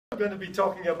going to be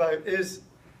talking about is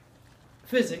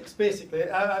physics, basically.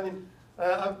 I'm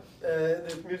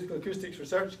the Musical Acoustics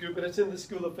Research Group, and it's in the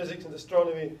School of Physics and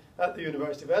Astronomy at the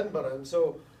University of Edinburgh. And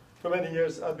so for many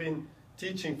years I've been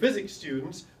teaching physics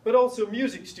students, but also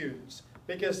music students,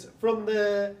 because from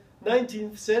the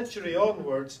 19th century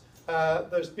onwards,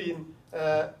 there's been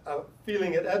a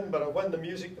feeling at Edinburgh, when the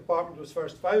music department was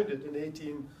first founded in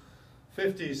the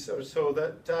 1850s or so,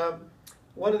 that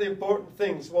one of the important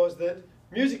things was that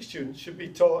music students should be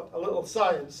taught a little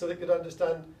science so they could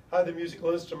understand how the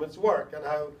musical instruments work and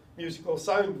how musical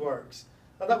sound works.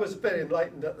 And that was very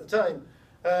enlightened at the time.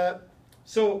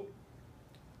 So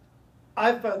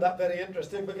I found that very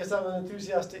interesting because I'm an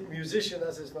enthusiastic musician,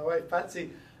 as is my wife Patsy,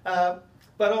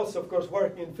 but also, of course,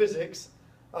 working in physics.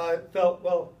 I felt,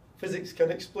 well, physics can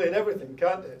explain everything,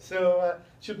 can't it? So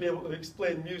should be able to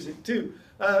explain music too.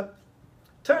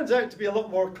 Turns out to be a lot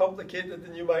more complicated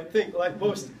than you might think, like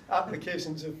most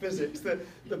applications of physics.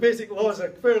 The basic laws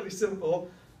are fairly simple,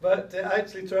 but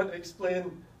actually trying to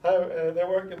explain how they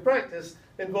work in practice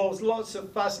involves lots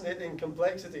of fascinating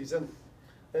complexities. And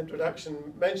the introduction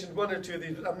mentioned one or two of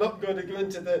these. I'm not going to go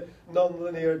into the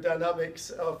nonlinear dynamics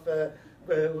of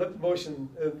lip motion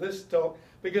in this talk,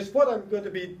 because what I'm going to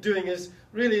be doing is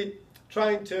really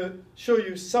trying to show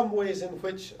you some ways in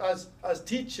which, as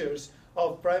teachers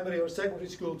of primary or secondary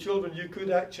school children, you could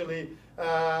actually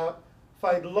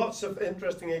find lots of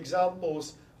interesting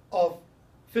examples of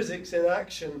physics in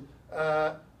action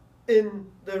in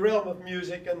the realm of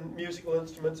music and musical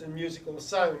instruments and musical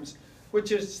sounds,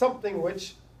 which is something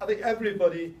which I think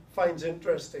everybody finds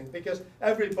interesting, because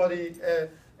everybody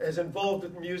is involved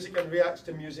with music and reacts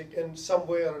to music in some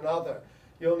way or another.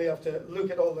 You only have to look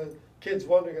at all the kids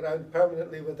wandering around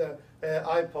permanently with their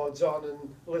iPods on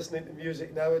and listening to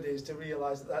music nowadays to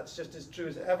realise that that's just as true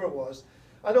as it ever was.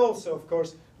 And also, of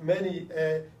course, many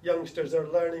youngsters are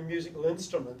learning musical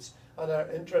instruments and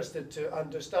are interested to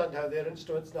understand how their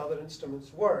instruments and other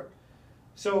instruments work.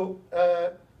 So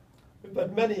we've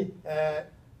had many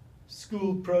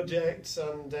school projects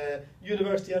and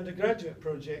university undergraduate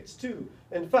projects too.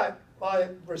 In fact, my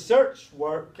research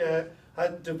work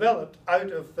had developed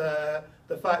out of the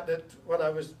fact that when I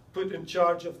was put in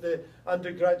charge of the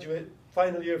undergraduate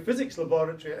final year physics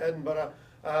laboratory at Edinburgh,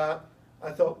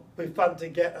 I thought it'd be fun to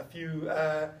get a few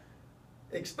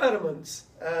experiments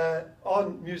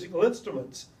on musical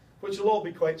instruments, which will all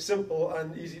be quite simple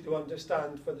and easy to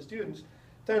understand for the students.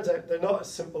 Turns out they're not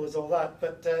as simple as all that,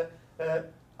 but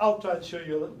I'll try and show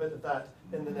you a little bit of that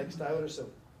in the next hour or so.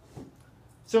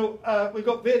 So we've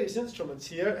got various instruments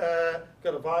here.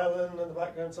 Got a violin in the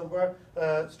background somewhere,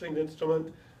 stringed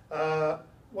instrument,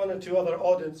 one or two other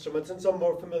odd instruments, and some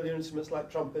more familiar instruments like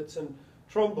trumpets and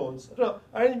trombones. I don't know,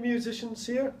 are any musicians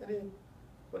here?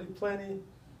 Anybody play any?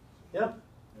 Yeah?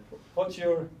 What's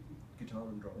your? Guitar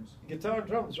and drums. Guitar and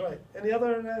drums, right. Any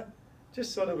other,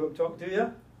 just sort of go talk to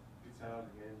you? Guitar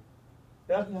again.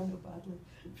 Yeah? Piano badly.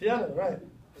 Piano, right.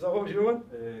 So what was your one?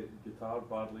 Guitar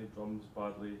badly, drums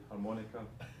badly, harmonica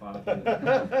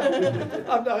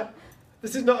badly.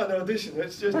 This is not an audition,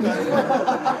 it's just trying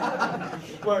to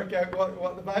work out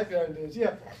what the background is.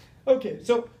 Yeah. Okay,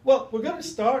 so, well, we're going to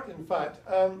start, in fact,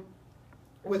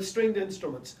 with stringed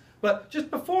instruments. But just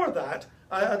before that,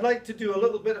 I'd like to do a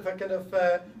little bit of a kind of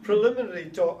preliminary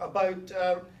talk about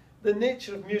the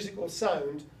nature of musical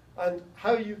sound and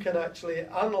how you can actually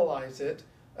analyse it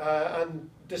and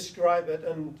describe it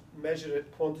and measure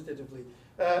it quantitatively.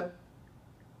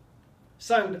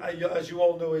 Sound, as you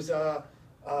all know, is a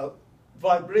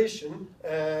vibration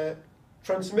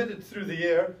transmitted through the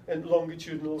air in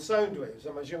longitudinal sound waves.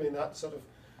 I'm assuming that's sort of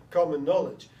common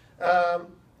knowledge.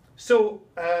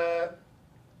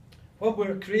 When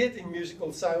we're creating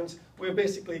musical sounds, we're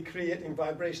basically creating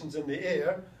vibrations in the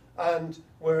air, and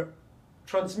we're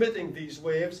transmitting these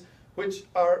waves, which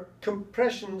are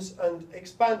compressions and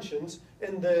expansions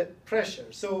in the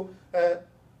pressure. So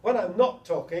when I'm not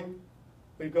talking,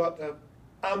 we've got an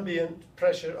ambient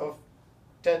pressure of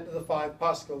 10 to the 5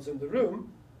 pascals in the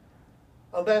room.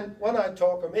 And then when I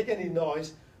talk or make any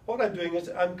noise, what I'm doing is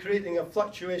I'm creating a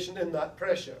fluctuation in that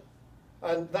pressure.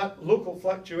 And that local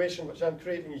fluctuation which I'm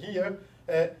creating here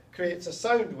creates a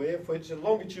sound wave, which is a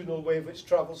longitudinal wave which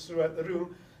travels throughout the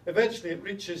room. Eventually it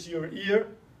reaches your ear,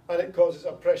 and it causes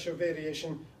a pressure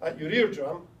variation at your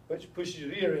eardrum, which pushes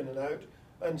your ear in and out,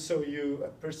 and so you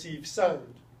perceive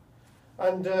sound.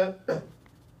 And a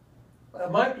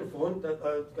microphone,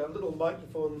 I've got a little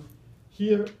microphone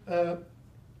here,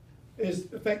 is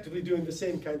effectively doing the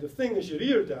same kind of thing as your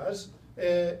ear does.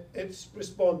 It's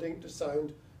responding to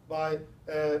sound by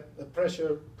the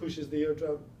pressure pushes the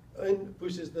eardrum in,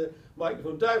 pushes the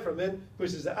microphone diaphragm in,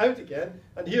 pushes it out again,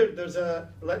 and here there's an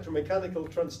electromechanical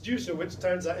transducer which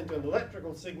turns that into an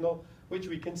electrical signal which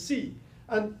we can see.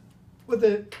 And with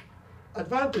the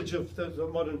advantage of the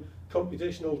modern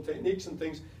computational techniques and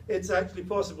things, it's actually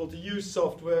possible to use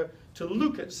software to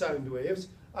look at sound waves.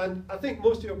 And I think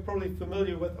most of you are probably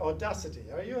familiar with Audacity.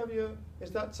 Are you? Have you?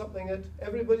 Is that something that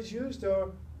everybody's used,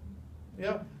 or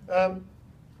yeah?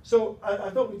 So I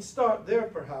thought we'd start there,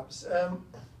 perhaps,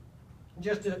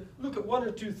 just to look at one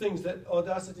or two things that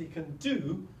Audacity can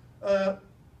do.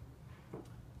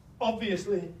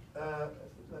 Obviously,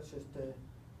 let's just get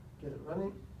it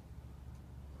running.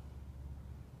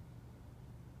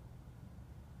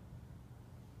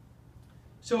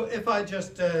 So if I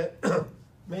just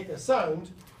make a sound,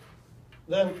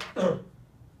 then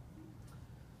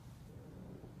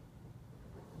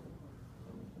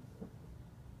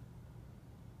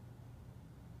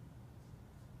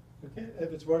okay,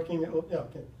 if it's working, it'll, yeah,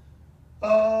 okay.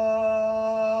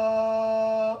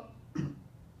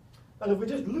 And if we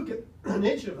just look at the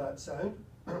nature of that sound,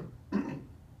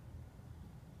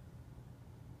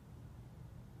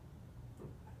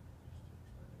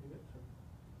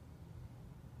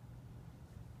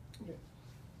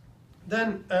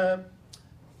 then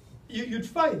you'd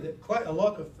find that quite a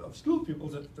lot of school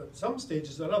pupils at some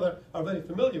stages or other are very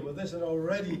familiar with this and are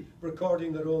already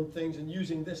recording their own things and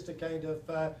using this to kind of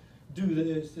do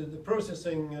the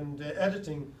processing and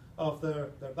editing of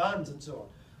their bands and so on.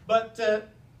 But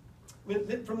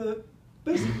from the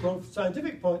basic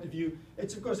scientific point of view,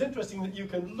 it's of course interesting that you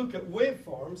can look at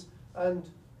waveforms, and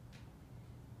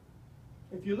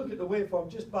if you look at the waveform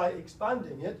just by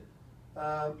expanding it,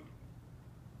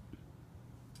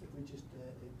 we just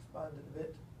expand it a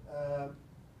bit.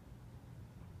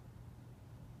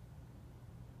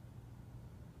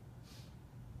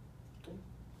 Okay.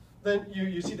 Then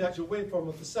you see the actual waveform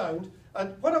of the sound.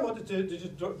 And what I wanted to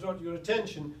just draw to your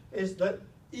attention is that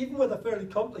even with a fairly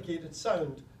complicated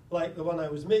sound, like the one I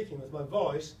was making with my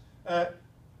voice,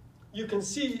 you can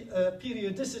see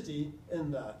periodicity in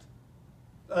that.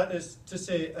 That is to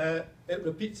say, it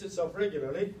repeats itself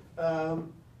regularly.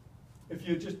 If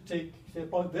you just take, say, a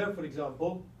point there, for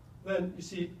example, then you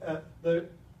see the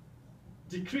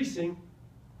decreasing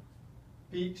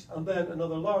peaks, and then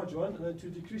another large one, and then two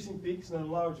decreasing peaks, and then a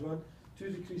large one, two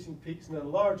decreasing peaks, and then a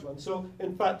large one. So,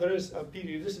 in fact, there is a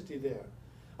periodicity there.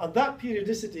 And that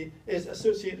periodicity is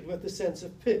associated with the sense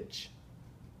of pitch.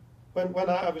 When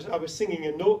I was singing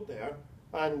a note there,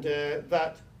 and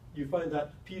that you find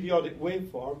that periodic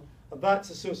waveform, and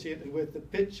that's associated with the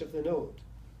pitch of the note.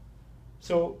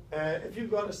 So if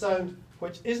you've got a sound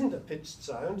which isn't a pitched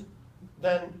sound,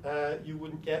 then you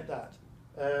wouldn't get that.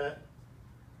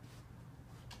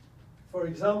 For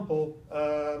example,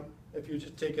 if you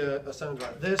just take a sound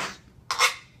like this,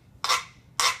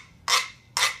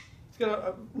 it's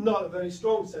got not a very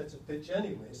strong sense of pitch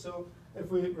anyway. So if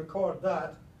we record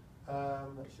that,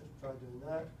 let's just try doing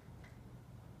that.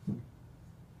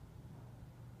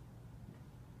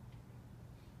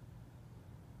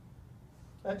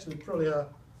 Actually, probably a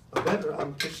better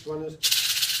unpitched one is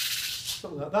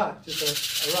something like that,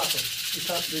 just a rattle. You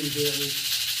can't really do any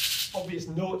obvious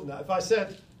note in that. If I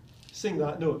said, sing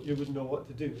that note, you wouldn't know what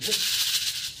to do.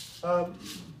 So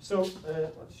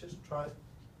let's just try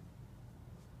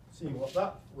seeing what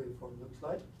that waveform looks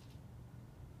like.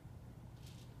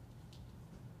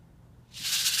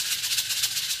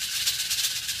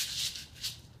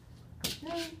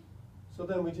 So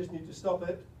then we just need to stop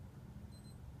it.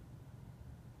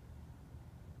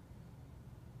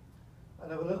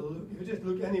 And have a little look. You can just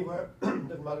look anywhere,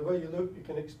 doesn't matter where you look, you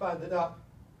can expand it up.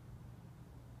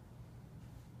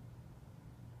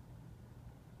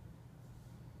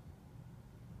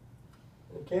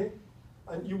 Okay?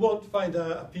 And you won't find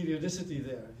a periodicity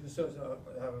there. So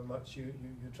however much you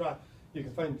try. You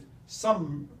can find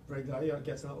some regularity, it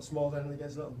gets a little smaller and it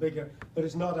gets a little bigger, but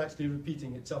it's not actually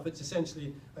repeating itself. It's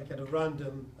essentially a kind of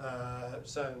random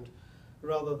sound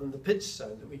rather than the pitch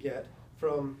sound that we get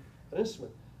from an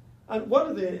instrument. And one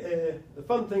of the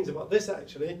fun things about this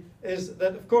actually is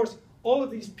that, of course, all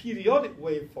of these periodic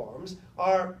waveforms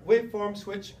are waveforms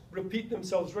which repeat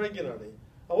themselves regularly.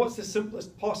 And what's the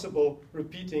simplest possible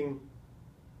repeating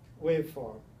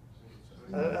waveform?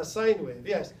 A sine wave,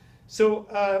 yes. So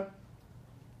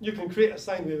you can create a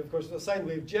sine wave, of course, with a sine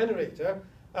wave generator.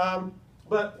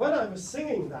 But when I was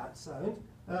singing that sound,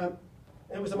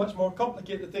 it was a much more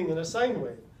complicated thing than a sine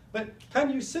wave. But can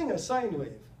you sing a sine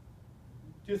wave?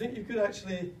 Do you think you could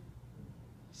actually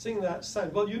sing that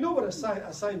sound? Well, you know what a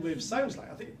sine wave sounds like.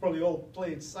 I think you probably all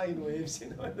played sine waves, in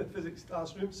the physics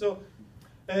classroom. So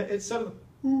it's sort of,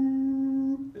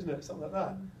 isn't it? Something like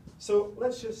that. So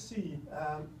let's just see. You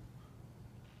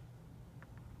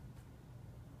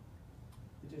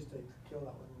just kill that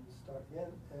one and start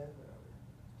again. Where are we?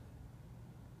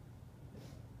 Yeah,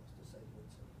 that's the segment.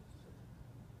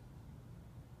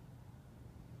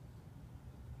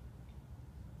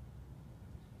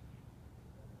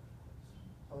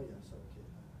 Oh yes, okay.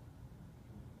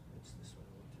 It's this one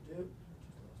I want to do. I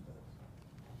just lost that.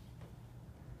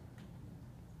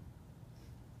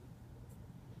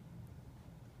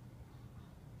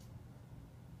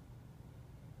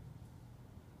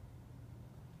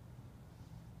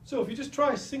 So if you just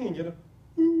try singing it,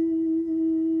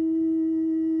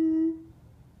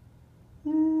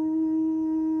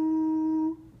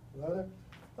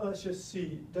 let's just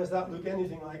see, does that look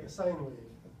anything like a sine wave?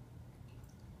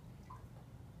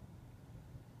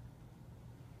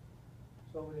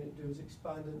 So all we need to do is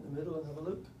expand it in the middle and have a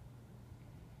look.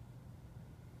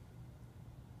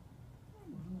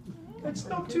 It's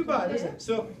not too bad, is it?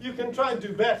 So you can try and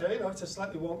do better. You know, it's a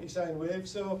slightly wonky sine wave,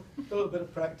 so a little bit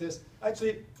of practice.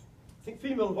 Actually, I think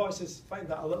female voices find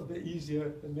that a little bit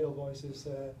easier than male voices.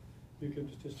 You can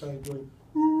just try and go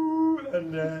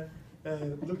and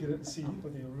look at it and see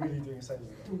whether you're really doing a sine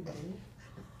wave.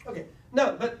 Okay,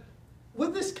 now, but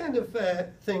with this kind of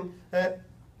thing,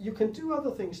 you can do other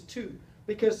things too,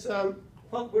 because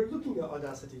well, we're looking at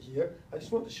Audacity here. I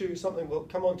just want to show you something we'll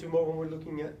come on to more when we're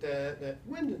looking at the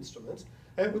wind instruments,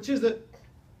 which is that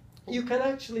you can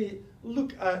actually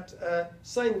look at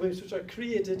sine waves which are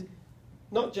created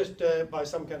not just by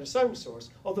some kind of sound source,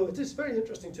 although it is very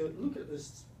interesting to look at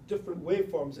this different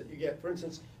waveforms that you get. For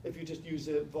instance, if you just use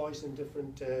a voice in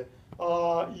different E,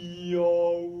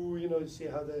 O, you know, see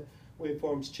how the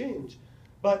waveforms change.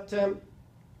 But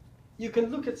you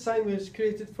can look at sine waves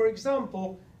created, for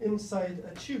example, inside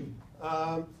a tube.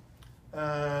 You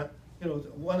know,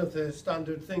 one of the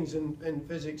standard things in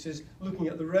physics is looking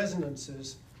at the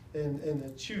resonances in a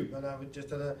tube. And I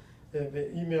just had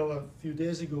an email a few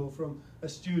days ago from a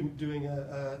student doing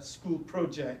a school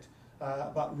project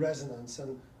about resonance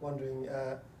and wondering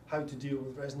how to deal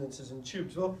with resonances in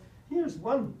tubes. Well, here's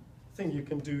one thing you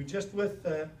can do just with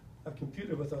a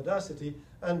computer with Audacity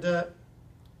and a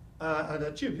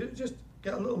tube. You just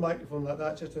get a little microphone like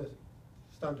that, just a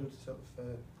standard sort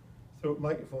of throat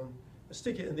microphone,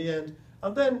 stick it in the end,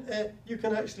 and then you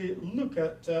can actually look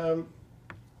at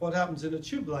what happens in a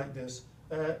tube like this.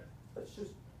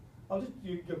 I'll just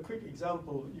give you a quick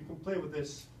example. You can play with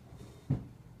this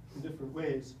in different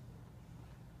ways.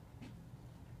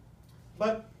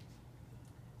 But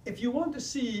if you want to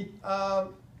see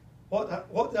what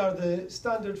are the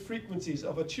standard frequencies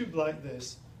of a tube like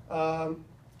this,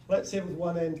 let's say with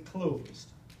one end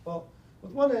closed. Well,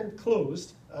 with one end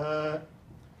closed,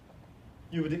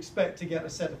 you would expect to get a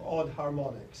set of odd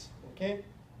harmonics, okay?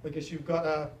 Because you've got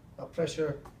a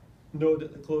pressure node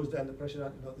at the closed end, a pressure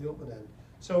node at the open end.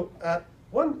 So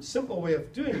one simple way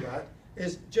of doing that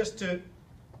is just to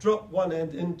drop one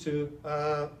end into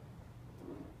a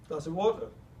glass of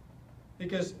water.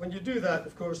 Because when you do that,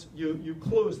 of course, you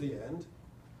close the end.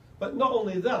 But not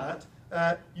only that,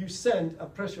 you send a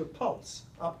pressure pulse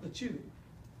up the tube.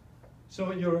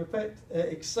 So you're in fact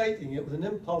exciting it with an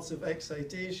impulsive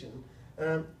excitation.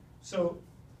 So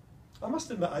I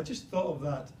must admit, I just thought of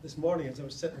that this morning as I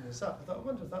was setting this up. I thought, I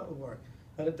wonder if that will work.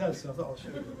 And it does, so I thought I'll show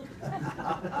you.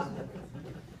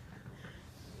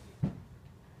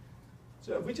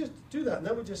 So if we just do that, and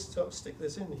then we just sort of stick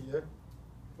this in here. It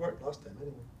worked last time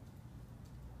anyway.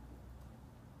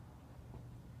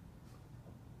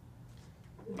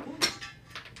 Okay.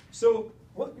 So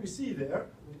what you see there,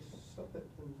 let me stop it.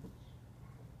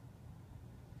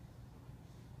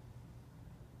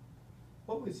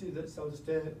 What we see, that's, I'll just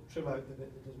trim out the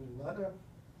bit that doesn't really matter.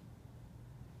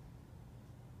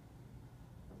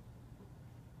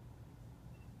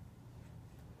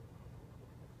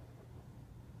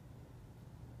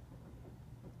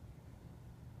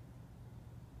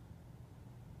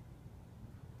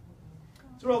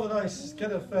 It's rather nice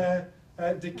kind of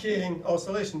decaying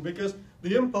oscillation, because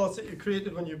the impulse that you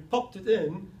created when you popped it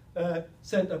in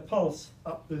sent a pulse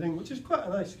up the thing, which is quite a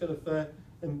nice kind of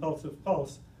impulsive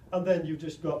pulse. And then you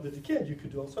just got the decay. You could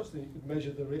do all sorts of things. You could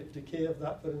measure the rate of decay of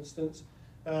that, for instance.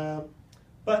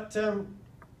 But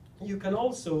you can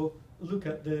also look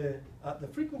at the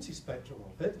frequency spectrum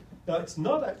of it. Now, it's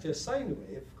not actually a sine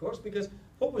wave, of course, because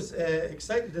what was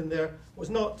excited in there was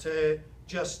not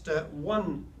just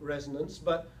one resonance,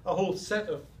 but a whole set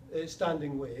of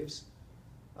standing waves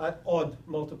at odd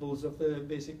multiples of the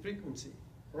basic frequency.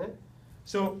 Right?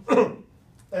 So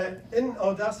in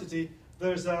Audacity,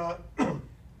 there's a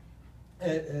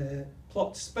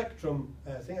plot spectrum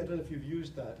thing. I don't know if you've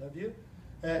used that, have you?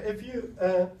 If you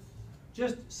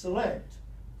just select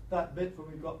that bit where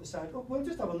we've got the sound. Oh, we'll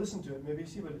just have a listen to it, maybe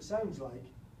see what it sounds like.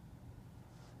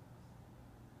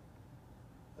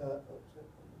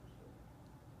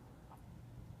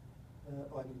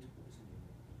 I need to put this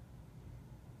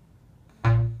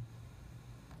in.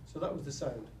 So that was the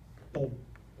sound. Boom.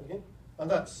 Okay?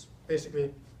 And that's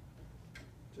basically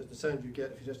just the sound you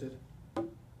get if you just did.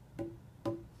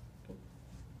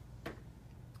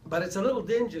 But it's a little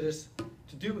dangerous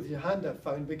to do it with your hand, I've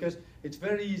found, because it's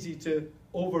very easy to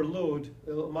overload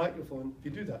the little microphone. If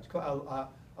you do that, it's quite a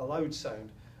loud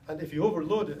sound. And if you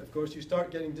overload it, of course, you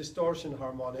start getting distortion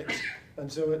harmonics,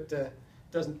 and so it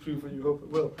doesn't prove what you hope it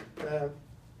will.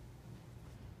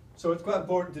 So it's quite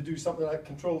important to do something like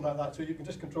control that, so you can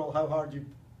just control how hard you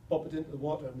pop it into the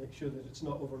water and make sure that it's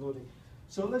not overloading.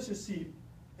 So let's just see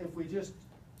if we just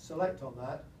select on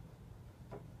that,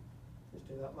 just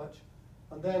do that much,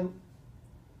 and then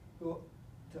go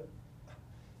to,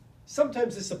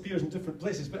 sometimes this appears in different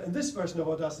places, but in this version of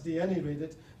Audacity, at any rate,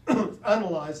 it's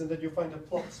analyze, and then you'll find a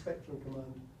plot spectrum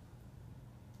command.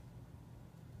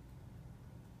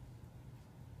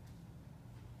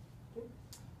 Okay.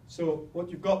 So what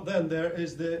you've got then there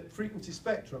is the frequency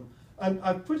spectrum. And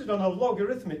I've put it on a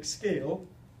logarithmic scale.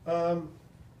 So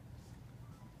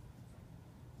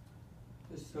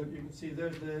you can see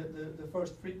there's the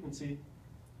first frequency.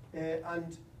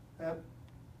 There's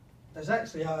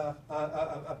actually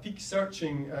a peak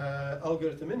searching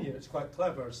algorithm in here. It's quite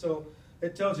clever. So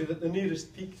it tells you that the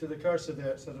nearest peak to the cursor there,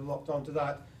 it's sort of locked onto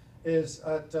that, is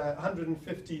at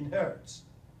 115 hertz.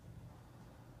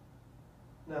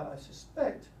 Now I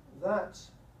suspect that's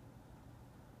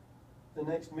the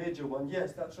next major one.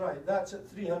 Yes, that's right. That's at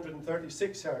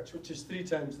 336 hertz, which is 3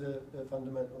 times the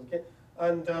fundamental. Okay,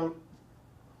 and then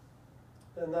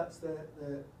that's the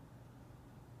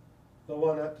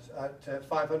one at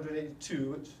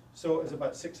 582, which so is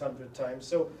about 600 times.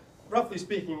 So roughly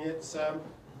speaking, it's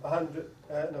 100.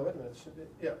 No, wait a minute. Should be,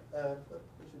 yeah. What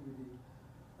should we be?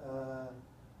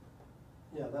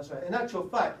 Yeah, that's right. In actual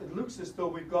fact, it looks as though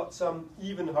we've got some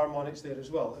even harmonics there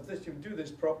as well. If you do this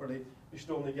properly, you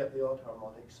should only get the odd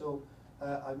harmonics. So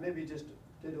I maybe just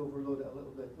did overload it a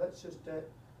little bit. Let's just do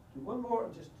one more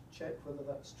and just check whether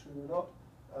that's true or not.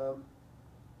 A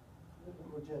little bit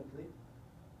more gently.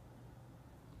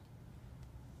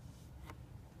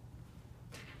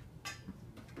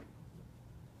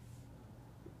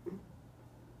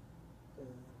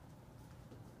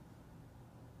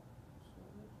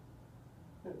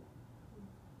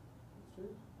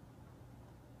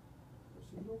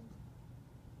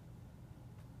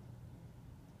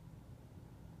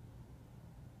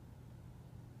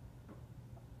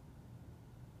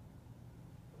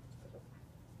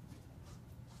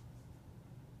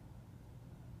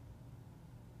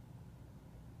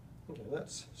 Okay,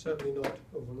 that's certainly not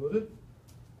overloaded.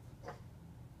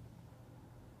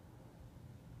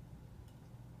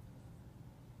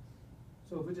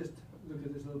 So if we just look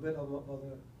at this a little bit, I'll not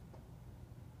bother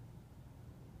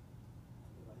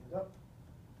lining it up.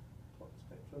 Plot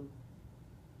spectrum.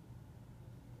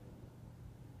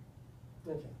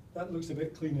 Okay, that looks a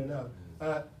bit cleaner now.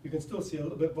 You can still see a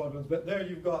little bit bottoms, but there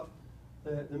you've got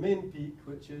the main peak,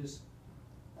 which is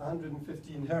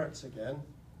 115 hertz again.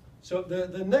 So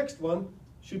the next one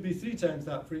should be 3 times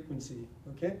that frequency,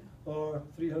 okay, or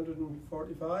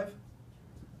 345.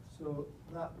 So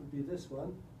that would be this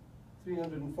one,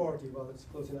 340. Well, it's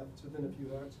close enough; it's within a few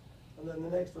hertz. And then the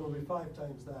next one will be 5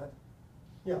 times that.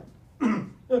 Yeah.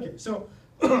 Okay. So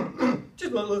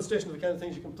just a little illustration of the kind of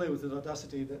things you can play with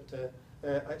Audacity that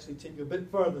actually take you a bit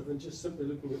further than just simply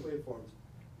looking at waveforms.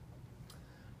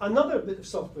 Another bit of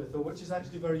software, though, which is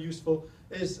actually very useful,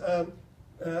 is a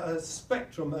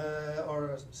spectrum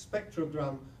or a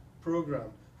spectrogram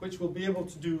program, which will be able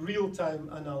to do real-time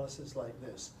analysis like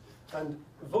this. And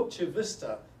Voce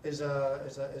Vista is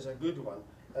a good one.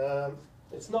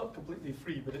 It's not completely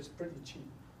free, but it's pretty cheap.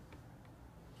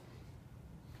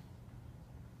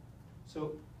 So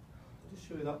I'll just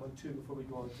show you that one too before we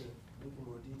go on to look in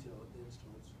more detail at the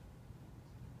instruments.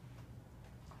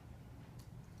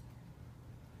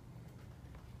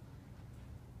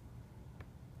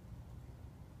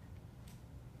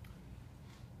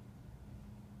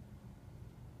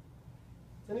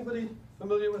 Anybody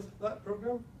familiar with that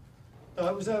program?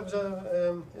 It was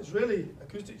a Israeli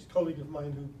acoustics colleague of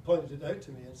mine who pointed it out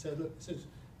to me and said, "Look, this is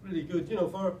really good. You know,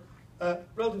 for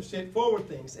relatively straightforward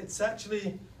things, it's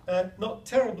actually not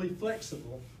terribly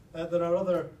flexible. There are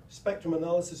other spectrum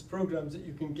analysis programs that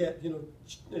you can get. You know,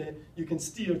 you can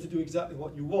steer to do exactly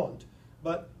what you want.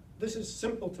 But this is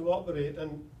simple to operate,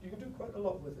 and you can do quite a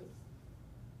lot with it."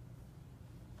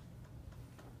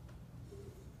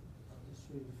 I'll just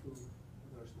show you the full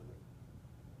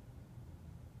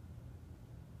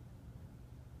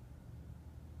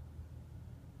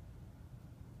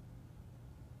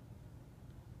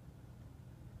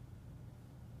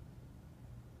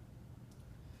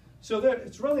so there,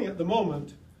 it's running at the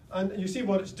moment, and you see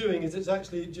what it's doing is it's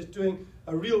actually just doing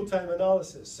a real-time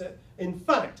analysis. In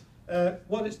fact,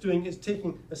 what it's doing is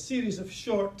taking a series of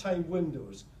short time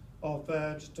windows of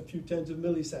just a few tens of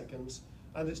milliseconds,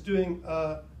 and it's doing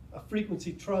a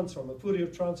frequency transform, a Fourier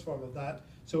transform of that,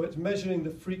 so it's measuring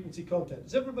the frequency content.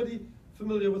 Is everybody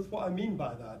familiar with what I mean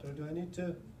by that, or do I need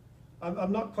to?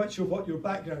 I'm not quite sure what your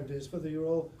background is, whether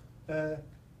you're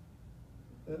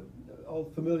all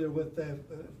familiar with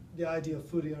the idea of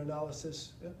Fourier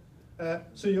analysis. Yeah?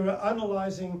 So you're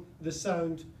analyzing the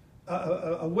sound,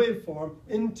 a waveform,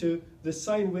 into the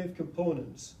sine wave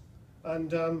components.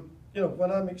 And you know,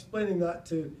 when I'm explaining that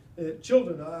to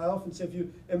children, I often say, if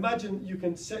you imagine you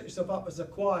can set yourself up as a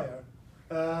choir,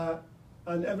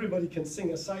 and everybody can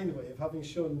sing a sine wave, having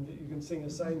shown that you can sing a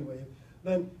sine wave,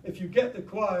 then if you get the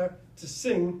choir to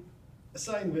sing a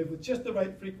sine wave with just the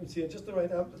right frequency and just the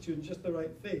right amplitude and just the right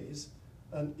phase,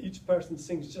 and each person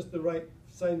sings just the right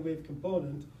sine wave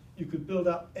component, you could build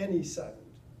up any sound,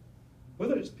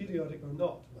 whether it's periodic or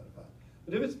not, as a matter of fact.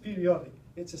 But if it's periodic,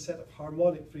 it's a set of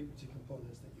harmonic frequency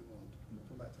components that you want. We'll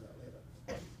come back to that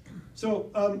later.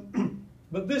 So,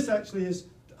 but this actually is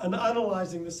an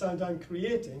analyzing the sound I'm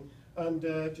creating and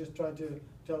just trying to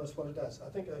tell us what it does. I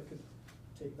think I could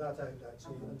take that out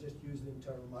actually and just use the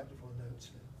internal microphone now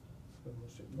instead. More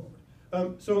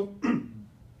straightforward. So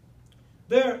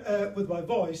there, with my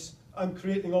voice, I'm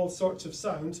creating all sorts of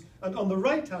sounds. And on the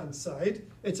right-hand side,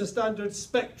 it's a standard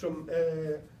spectrum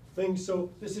thing. So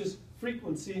this is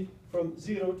frequency from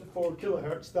 0 to 4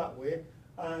 kilohertz that way.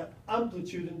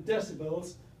 Amplitude in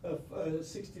decibels of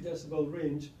 60 decibel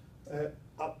range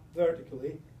up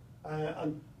vertically.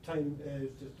 And time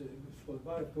just going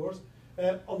by, of course.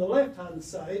 On the left-hand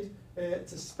side,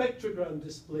 it's a spectrogram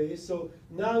display, so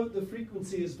now the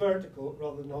frequency is vertical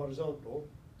rather than horizontal,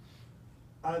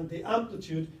 and the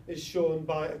amplitude is shown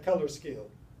by a color scale,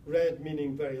 red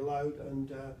meaning very loud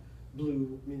and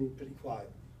blue meaning pretty quiet.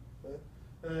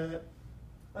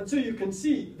 And so you can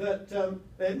see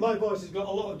that my voice has got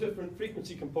a lot of different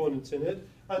frequency components in it,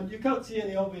 and you can't see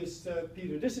any obvious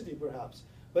periodicity perhaps,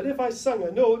 but if I sung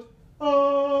a note,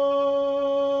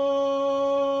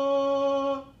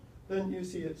 then you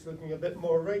see it's looking a bit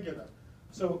more regular.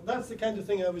 So that's the kind of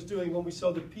thing I was doing when we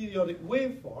saw the periodic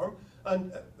waveform.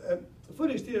 And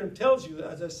Fourier's theorem tells you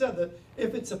that, as I said, that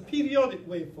if it's a periodic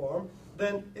waveform,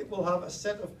 then it will have a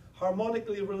set of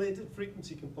harmonically related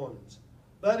frequency components.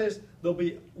 That is, there'll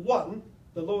be one,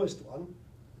 the lowest one,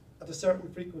 at a certain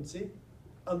frequency,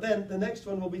 and then the next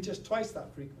one will be just twice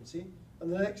that frequency,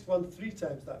 and the next one 3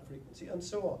 times that frequency, and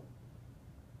so on.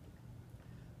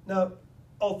 Now,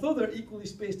 although they're equally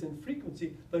spaced in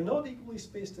frequency, they're not equally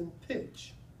spaced in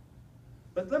pitch.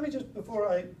 But let me just, before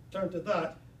I turn to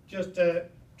that, just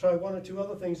try one or two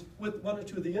other things with one or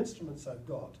two of the instruments I've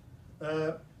got.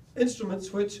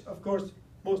 Instruments which, of course,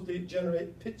 mostly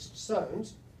generate pitched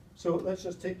sounds. So let's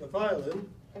just take the violin.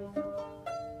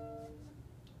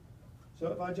 So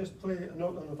if I just play a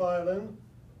note on the violin,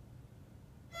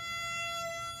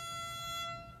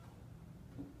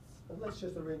 and let's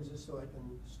just arrange this so I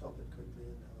can stop it quickly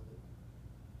and have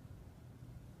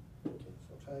a look. Okay,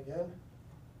 so I'll try again.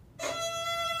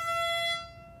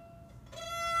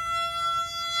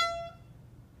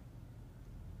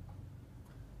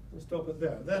 We'll stop it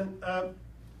there. Then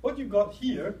what you've got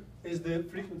here is the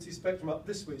frequency spectrum up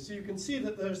this way. So you can see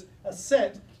that there's a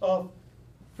set of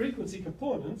frequency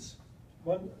components.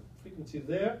 One frequency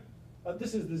there.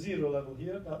 This is the 0 level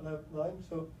here, that line.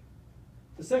 So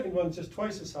the second one's just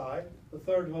twice as high, the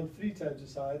third one 3 times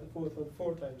as high, the fourth one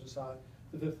 4 times as high,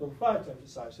 the fifth one 5 times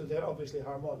as high. So they're obviously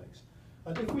harmonics.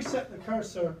 And if we set the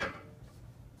cursor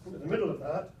into the middle of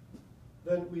that,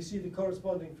 then we see the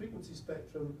corresponding frequency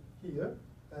spectrum here.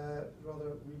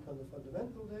 Rather weak on the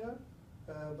fundamental there,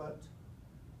 but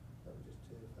let me just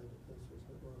find a place where it's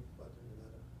not more, but it doesn't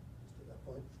matter, just at that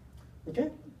point. Okay,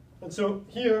 and so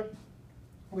here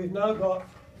we've now got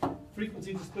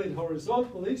frequency displayed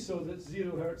horizontally, so that's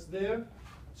 0 hertz there.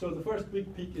 So the first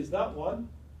big peak is that one,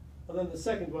 and then the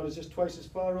second one is just twice as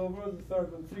far over, the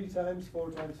third one 3 times, 4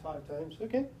 times, 5 times.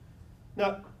 Okay,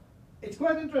 now it's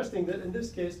quite interesting that in this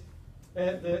case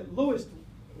the lowest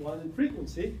one in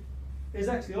frequency is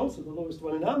actually also the lowest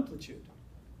one in amplitude.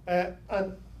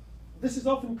 And this is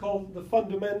often called the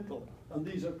fundamental, and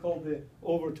these are called the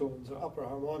overtones or upper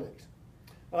harmonics.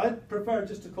 I'd prefer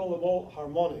just to call them all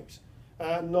harmonics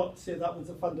and not say that one's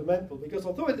a fundamental, because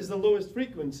although it is the lowest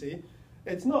frequency,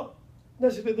 it's not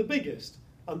necessarily the biggest.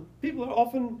 And people are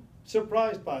often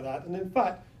surprised by that. And in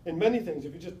fact, in many things,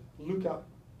 if you just look up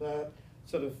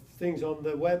sort of things on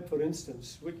the web, for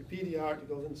instance, Wikipedia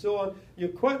articles and so on, you're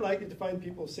quite likely to find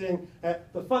people saying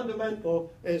the fundamental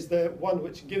is the one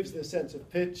which gives the sense of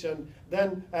pitch, and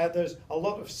then there's a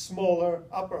lot of smaller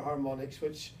upper harmonics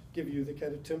which give you the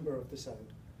kind of timbre of the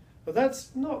sound. But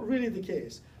that's not really the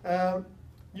case.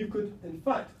 You could, in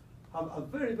fact, have a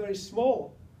very, very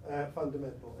small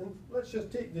fundamental. And let's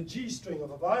just take the G string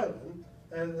of a violin,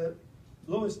 and the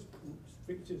lowest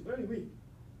frequency is very weak.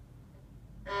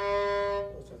 Oh,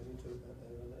 sorry, I need to run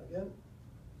that again.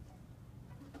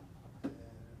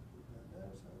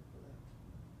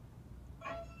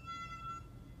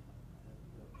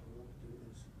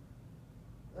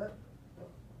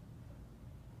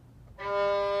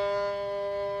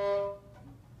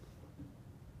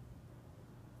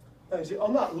 Now you see,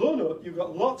 on that low note, you've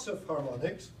got lots of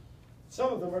harmonics.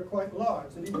 Some of them are quite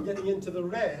large, and even getting into the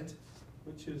red,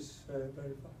 which is very,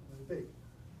 very big.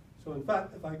 So in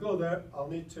fact, if I go there, I'll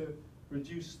need to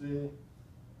reduce the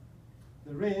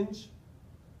range.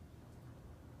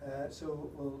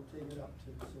 So we'll take it up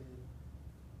to, say,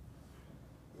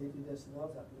 80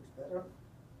 decibels. That looks better.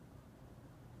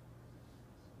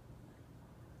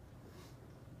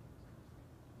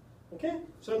 Okay,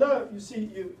 so now you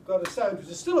see you've got a sound which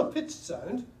is still a pitched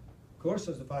sound, of course,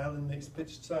 as the violin makes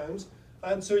pitched sounds,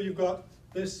 and so you've got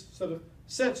this sort of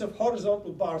sets of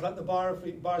horizontal bars, like the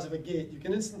bars of a gate. You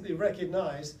can instantly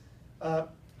recognize a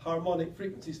harmonic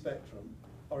frequency spectrum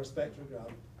or a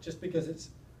spectrogram just because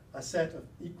it's a set of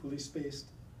equally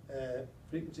spaced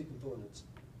frequency components.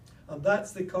 And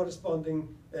that's the corresponding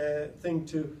thing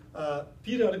to a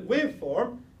periodic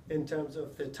waveform in terms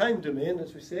of the time domain,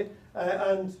 as we say,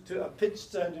 and to a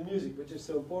pitched sound in music, which is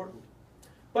so important.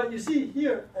 But you see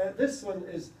here, this one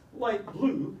is light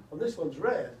blue, and this one's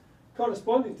red,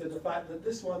 corresponding to the fact that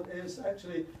this one is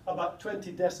actually about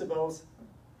 20 decibels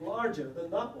larger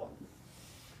than that one.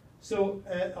 So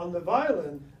on the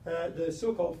violin, the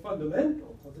so-called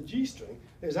fundamental of the G string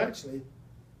is actually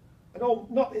an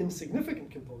not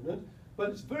insignificant component, but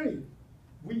it's very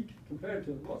weak compared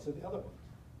to lots of the other ones.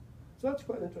 So that's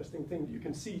quite an interesting thing that you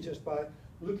can see just by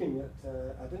looking at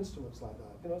instruments like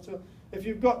that. You know, so if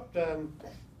you've got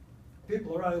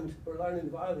people around who are learning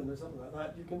the violin or something like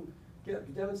that, you can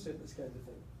demonstrate this kind of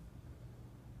thing.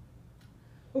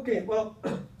 Okay, well,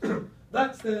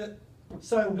 that's the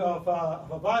sound of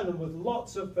a violin with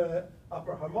lots of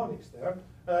upper harmonics there.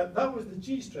 That was the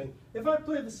G string. If I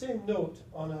play the same note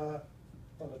on a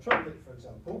trumpet, for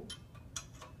example,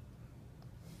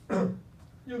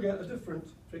 you'll get a different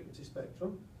frequency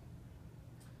spectrum.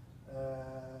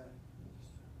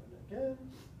 Again.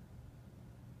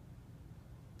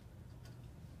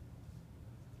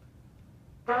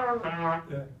 Yeah.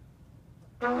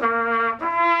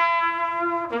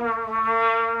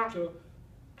 So,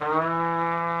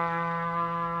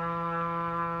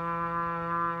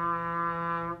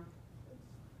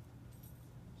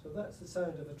 that's the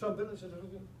sound of a trumpet. Let's just look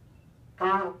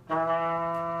at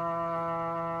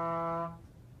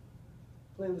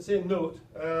playing the same note,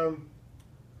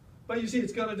 but you see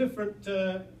it's got a different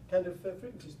kind of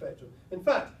frequency spectrum. In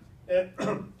fact,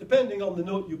 depending on the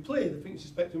note you play, the frequency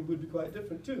spectrum would be quite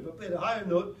different too. If I played a higher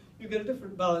note, you get a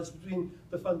different balance between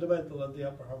the fundamental and the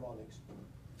upper harmonics.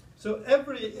 So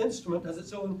every instrument has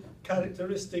its own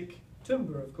characteristic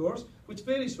timbre, of course, which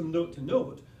varies from note to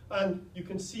note. And you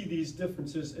can see these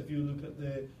differences if you look at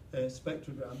the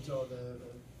spectrograms or the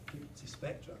frequency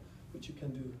spectra, which you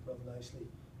can do rather nicely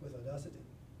with Audacity.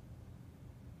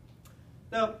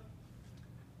 Now,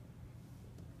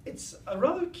 it's a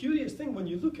rather curious thing when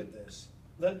you look at this,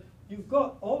 that you've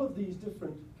got all of these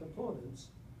different components,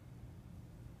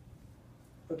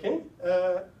 okay?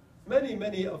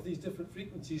 Many of these different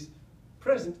frequencies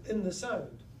present in the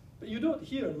sound, but you don't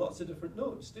hear lots of different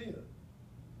notes, do you?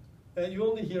 You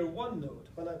only hear one note.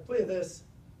 When I play this,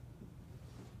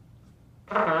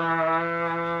 what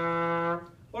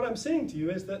I'm saying to you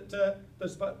is that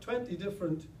there's about 20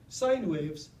 different sine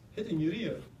waves hitting your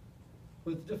ear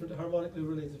with different harmonically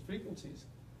related frequencies.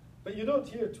 But you don't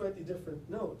hear 20 different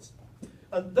notes.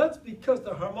 And that's because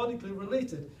they're harmonically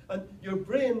related. And your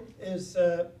brain is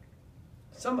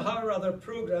somehow or other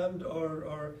programmed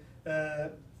or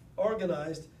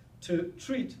organized to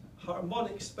treat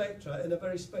harmonic spectra in a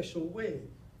very special way.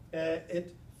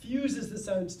 It fuses the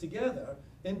sounds together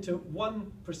into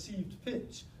one perceived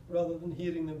pitch rather than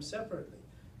hearing them separately.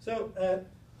 So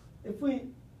if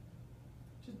we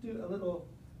just do a little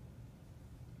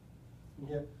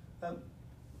here,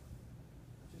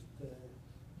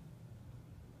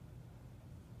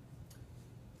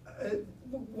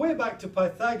 way back to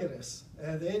Pythagoras,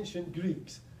 the ancient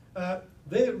Greeks,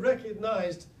 they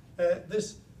recognized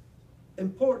this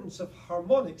importance of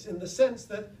harmonics in the sense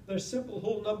that they're simple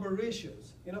whole number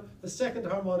ratios. You know, the second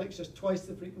harmonic is just twice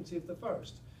the frequency of the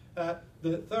first.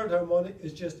 The third harmonic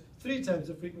is just 3 times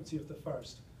the frequency of the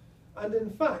first. And in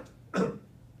fact,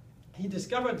 he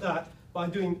discovered that by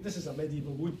doing, this is a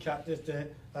medieval woodcut, just an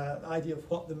idea of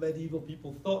what the medieval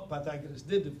people thought Pythagoras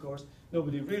did, of course.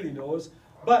 Nobody really knows.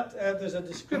 But there's a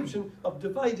description of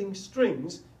dividing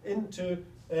strings into,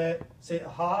 say, a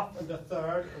half and a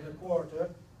third and a quarter,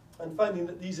 and finding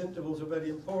that these intervals are very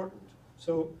important.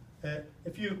 So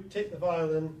if you take the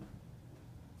violin,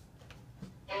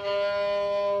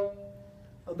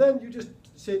 and then you just,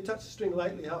 say, touch the string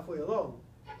lightly halfway along,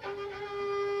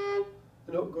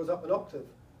 the note goes up an octave.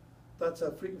 That's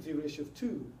a frequency ratio of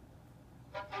 2.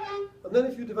 And then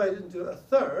if you divide it into a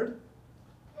third,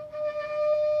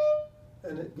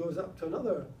 and it goes up to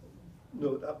another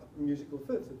note, up a musical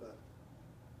fifth of that.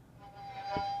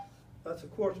 That's a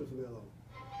quarter of the way along.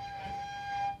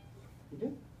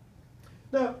 Okay?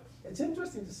 Now, it's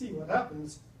interesting to see what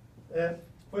happens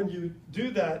when you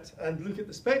do that and look at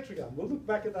the spectrogram. We'll look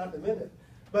back at that in a minute.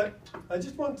 But I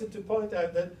just wanted to point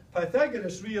out that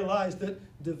Pythagoras realized that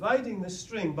dividing the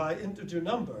string by integer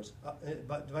numbers,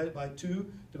 divided by 2,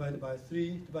 divided by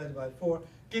 3, divided by 4,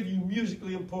 give you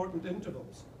musically important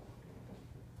intervals.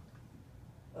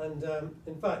 And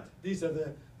in fact, these are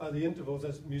the intervals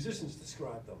as musicians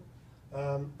describe them.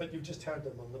 But you've just heard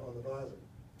them on the violin.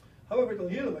 However, you'll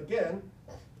hear them again,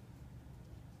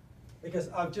 because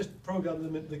I've just programmed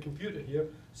them into the computer here.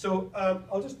 So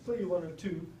I'll just play you one or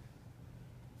two.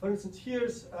 For instance,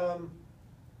 here's a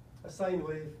sine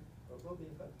wave. What will be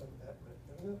if I've done that right?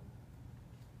 There we go.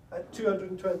 At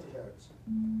 220 hertz.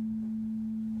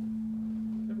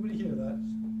 Everybody hear that?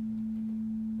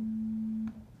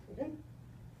 Okay.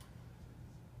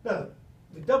 Now,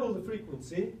 we double the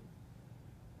frequency.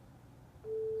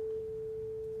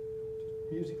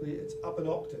 Musically, it's up an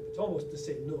octave. It's almost the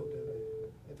same note.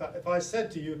 If I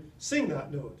said to you, sing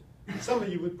that note, some of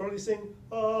you would probably sing,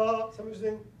 ah, some of you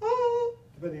sing, ah,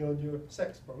 depending on your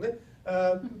sex, probably.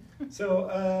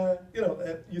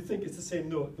 You think it's the same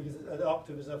note because an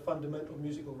octave is a fundamental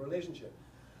musical relationship.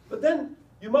 But then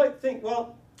you might think,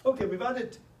 well, okay, we've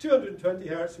added 220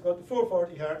 hertz, we've gone to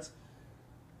 440 hertz.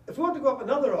 If we want to go up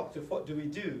another octave, what do we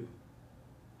do?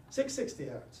 660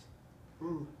 hertz.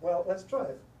 Well, let's try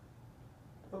it.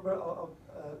 Remember,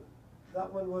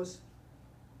 that one was.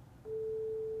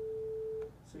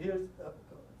 So here's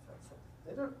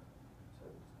later.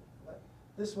 So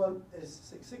this one is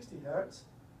 660 hertz.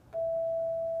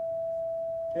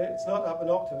 Okay, it's not up an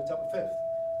octave; it's up a fifth.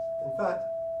 In fact,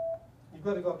 you've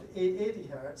got to go up to 880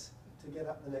 hertz to get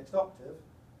up the next octave.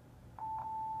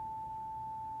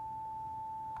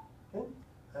 Okay,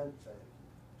 and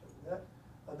that.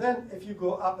 And then if you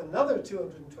go up another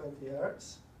 220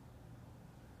 hertz.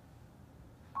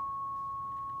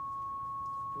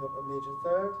 Up a major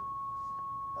third,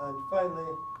 and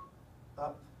finally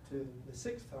up to the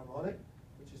sixth harmonic,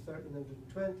 which is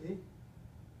 1320.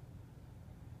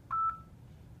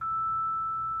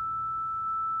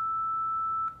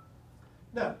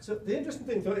 Now, so the interesting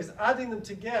thing though is adding them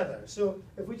together. So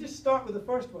if we just start with the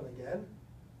first one again,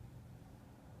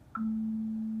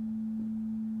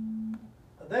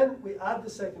 and then we add the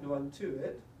second one to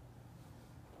it.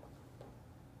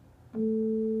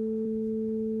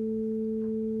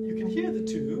 Hear the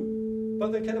two,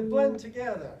 but they kind of blend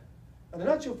together. And in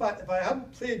actual fact, if I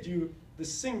hadn't played you the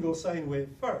single sine wave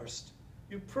first,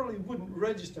 you probably wouldn't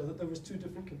register that there was 2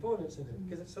 different components in it,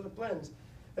 because it sort of blends.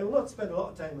 And we'll not spend a lot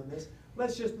of time on this.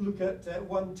 Let's just look at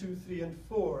 1, 2, 3, and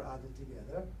 4 added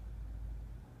together.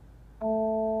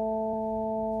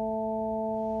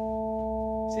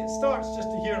 See, it starts just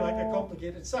to hear like a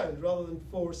complicated sound rather than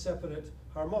 4 separate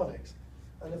harmonics.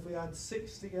 And if we add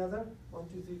 6 together, 1,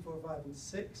 2, 3, 4, 5, and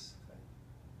 6.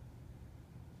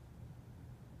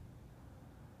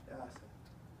 Do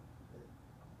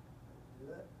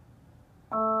that.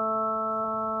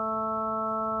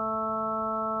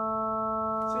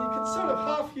 So you can sort of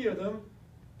half hear them,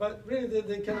 but really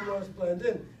they kind of always blend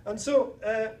in. And so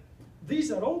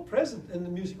these are all present in the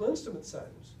musical instrument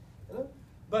sounds, you know?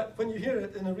 But when you hear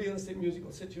it in a realistic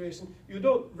musical situation, you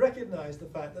don't recognize the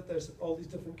fact that there's all these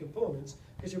different components,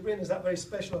 because your brain has that very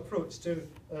special approach to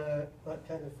that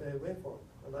kind of waveform,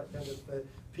 and that kind of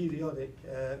periodic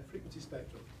frequency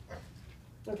spectrum.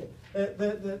 Okay,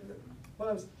 what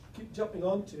I was keep jumping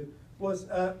on to was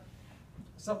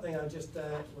something I just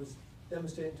was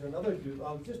demonstrating to another group.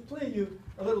 I'll just play you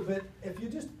a little bit. If you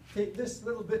just take this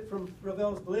little bit from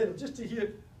Ravel's Bolero, just to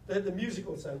hear the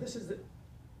musical sound. This is the.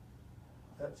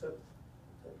 That's it.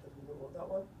 We don't want that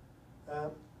one.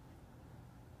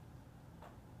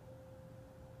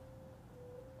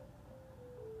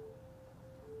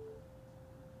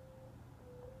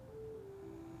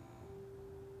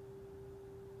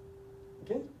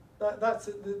 that's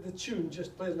the tune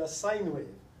just played in a sine wave.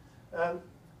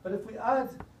 But if we add,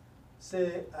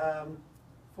 say,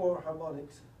 4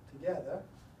 harmonics together,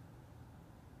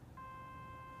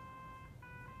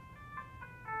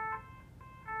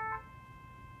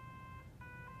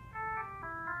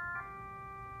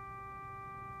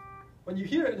 when you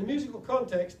hear it in a musical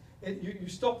context, you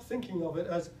stop thinking of it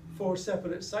as 4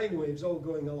 separate sine waves all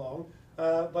going along,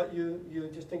 but you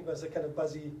just think of it as a kind of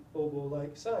buzzy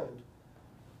oboe-like sound.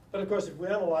 But of course, if we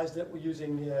analysed it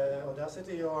using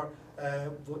Audacity or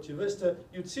Voce Vista,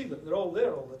 you'd see that they're all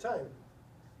there all the time.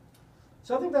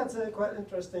 So I think that's quite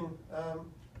interesting. Just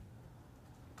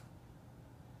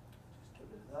get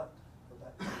rid of that. Go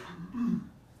back.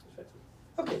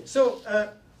 Okay, so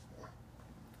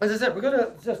as I said, we're going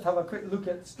to just have a quick look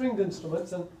at stringed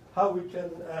instruments and how we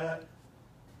can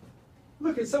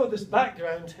look at some of this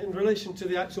background in relation to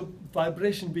the actual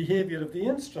vibration behaviour of the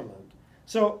instrument.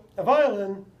 So a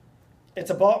violin,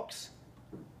 it's a box.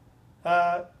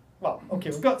 Well, okay,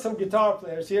 we've got some guitar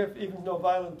players here, even no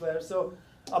violin players. So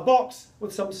a box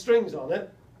with some strings on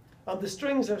it, and the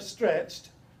strings are stretched,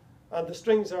 and the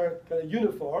strings are kind of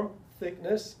uniform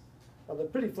thickness, and they're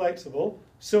pretty flexible.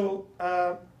 So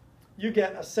you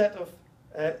get a set of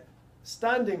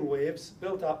standing waves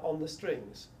built up on the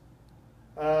strings,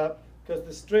 because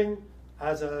the string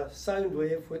has a sound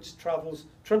wave which travels,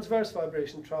 transverse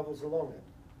vibration travels along it.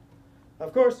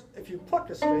 Of course, if you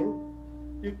pluck a string,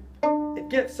 it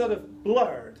gets sort of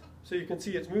blurred, so you can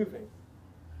see it's moving.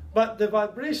 But the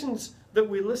vibrations that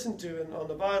we listen to on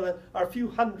the violin are a few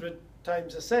hundred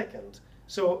times a second,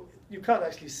 so you can't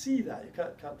actually see that, you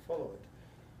can't follow it.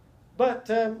 But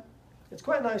it's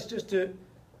quite nice just to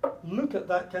look at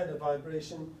that kind of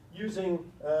vibration using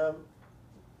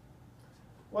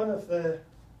one of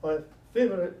my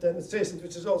favourite demonstrations,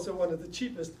 which is also one of the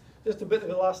cheapest, just a bit of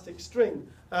elastic string.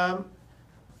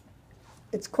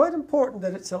 It's quite important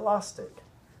that it's elastic.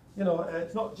 You know,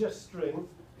 it's not just string,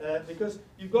 because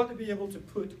you've got to be able to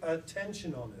put a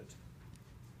tension on it,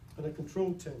 and a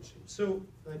controlled tension. So,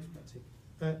 thanks, Patsy.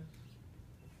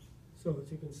 So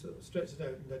you can sort of stretch it out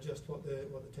and adjust what the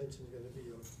tension is going to be,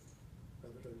 or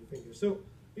have it on your finger. So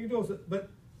you can also, but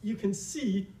you can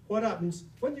see what happens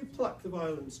when you pluck the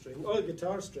violin string or the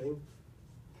guitar string.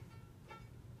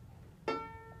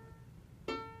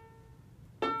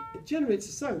 It generates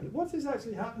a sound. What is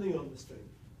actually happening on the string?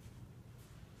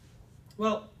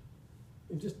 Well,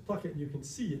 you just pluck it and you can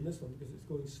see in this one because it's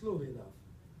going slowly enough.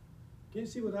 Can you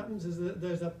see what happens is that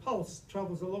there's a pulse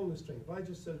travels along the string. If I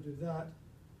just sort of do that,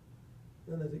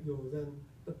 then let it go, then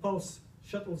the pulse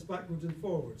shuttles backwards and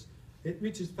forwards. It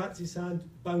reaches Patsy's hand,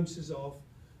 bounces off,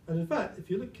 and in fact, if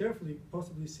you look carefully, you can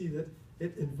possibly see that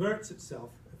it inverts itself.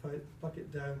 If I pluck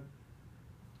it down,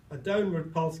 a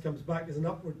downward pulse comes back as an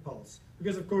upward pulse.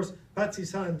 Because of course,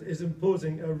 Patsy's hand is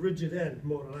imposing a rigid end,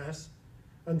 more or less.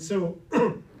 And so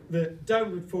the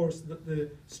downward force that the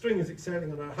string is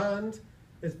exerting on our hand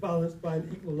is balanced by an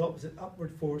equal and opposite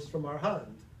upward force from our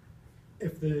hand,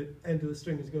 if the end of the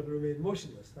string is going to remain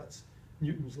motionless. That's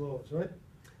Newton's laws, right?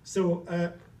 So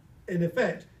in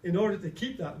effect, in order to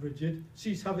keep that rigid,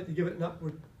 she's having to give it an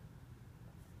upward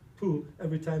pull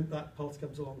every time that pulse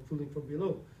comes along, pulling from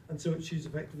below. And so she's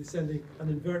effectively sending an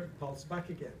inverted pulse back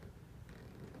again.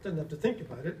 Doesn't have to think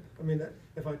about it. I mean,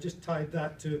 if I just tied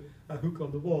that to a hook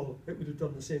on the wall, it would have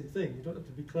done the same thing. You don't have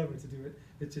to be clever to do it.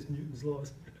 It's just Newton's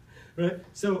laws, right?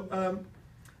 So,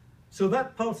 so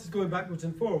that pulse is going backwards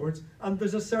and forwards, and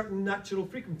there's a certain natural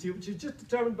frequency which is just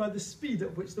determined by the speed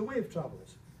at which the wave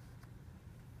travels.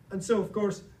 And so, of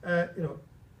course, you know,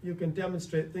 you can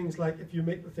demonstrate things like if you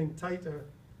make the thing tighter.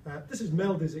 This is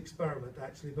Melday's experiment,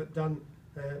 actually, but done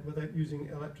without using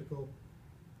electrical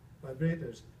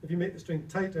vibrators. If you make the string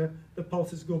tighter, the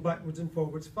pulses go backwards and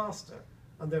forwards faster,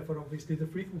 and therefore, obviously, the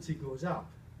frequency goes up.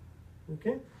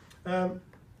 Okay?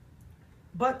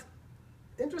 But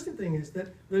the interesting thing is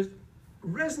that there's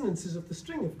resonances of the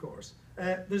string, of course.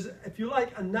 There's, if you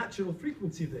like, a natural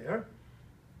frequency there,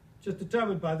 just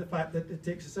determined by the fact that it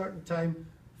takes a certain time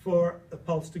for the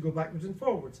pulse to go backwards and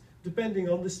forwards, depending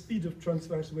on the speed of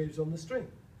transverse waves on the string.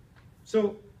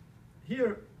 So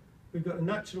here we've got a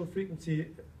natural frequency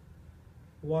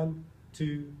 1,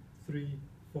 2, 3,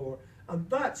 4, and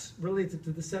that's related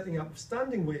to the setting up of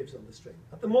standing waves on the string.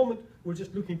 At the moment, we're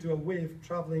just looking to a wave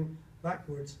traveling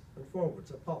backwards and forwards,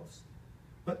 a pulse.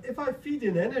 But if I feed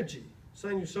in energy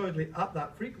sinusoidally at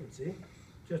that frequency,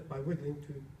 just by wiggling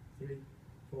 2, 3,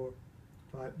 4,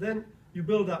 5, then you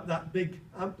build up that big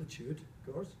amplitude,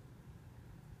 of course.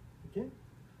 Okay?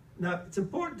 Now, it's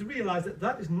important to realize that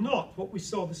that is not what we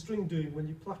saw the string doing when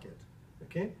you pluck it.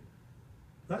 Okay?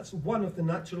 That's one of the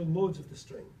natural modes of the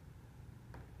string.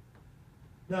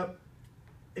 Now,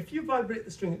 if you vibrate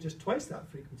the string at just twice that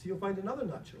frequency, you'll find another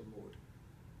natural mode.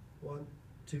 1,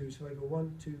 2, so I go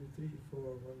 1, 2, 3, 4,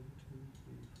 1, 2,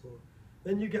 3, 4.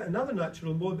 Then you get another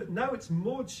natural mode, but now its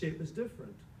mode shape is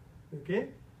different. Okay?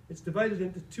 It's divided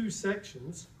into two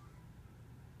sections,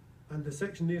 and the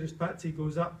section nearest Patsy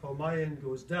goes up while my end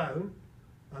goes down,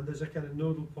 and there's a kind of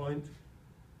nodal point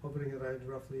hovering around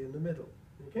roughly in the middle.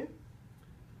 Okay?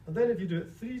 And then if you do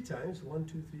it 3 times, 1,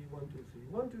 2, 3, 1, 2, 3,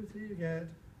 1, 2, 3 again,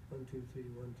 1, 2, 3,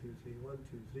 1, 2, 3, 1,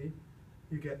 2, 3,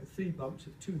 you get the 3 bumps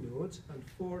of 2 nodes, and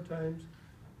 4 times,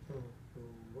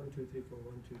 1, 2, 3, 4,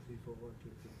 1, 2, 3, 4, 1, 2,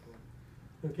 3,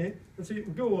 4. Okay? And so you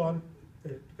can go on,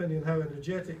 depending on how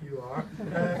energetic you are.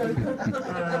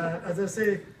 As I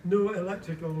say, no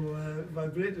electrical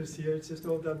vibrators here, it's just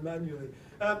all done manually.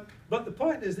 But the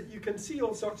point is that you can see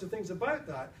all sorts of things about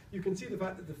that. You can see the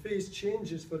fact that the phase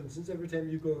changes, for instance, every time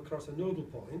you go across a nodal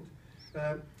point.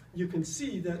 You can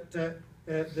see that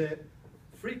the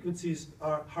frequencies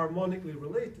are harmonically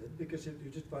related because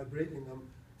you're just vibrating them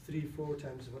 3, 4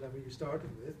 times whatever you started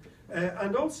with.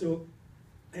 And also,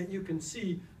 you can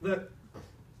see that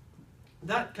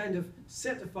that kind of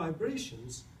set of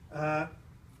vibrations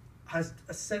has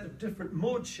a set of different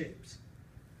mode shapes.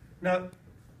 Now,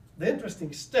 the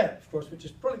interesting step, of course, which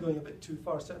is probably going a bit too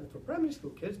far, certainly for primary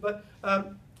school kids, but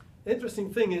the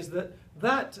interesting thing is that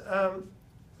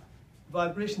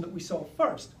vibration that we saw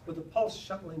first, with the pulse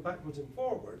shuttling backwards and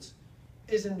forwards,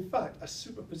 is in fact a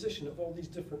superposition of all these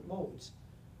different modes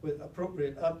with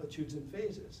appropriate amplitudes and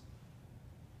phases.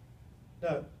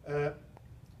 Now,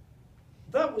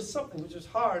 that was something which was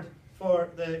hard for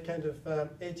the kind of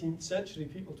 18th century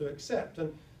people to accept,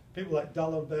 and people like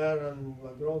D'Alembert and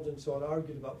Lagrange and so on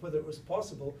argued about whether it was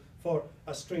possible for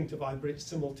a string to vibrate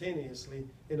simultaneously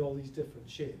in all these different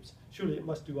shapes. Surely it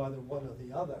must do either one or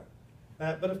the other.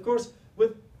 But of course,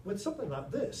 with something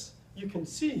like this, you can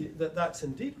see that that's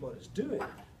indeed what it's doing,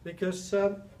 because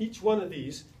each one of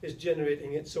these is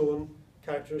generating its own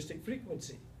characteristic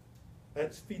frequency.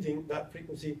 It's feeding that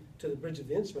frequency to the bridge of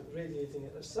the instrument, radiating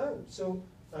it as sound. So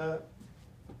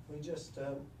we just,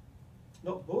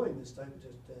 not bowing this time,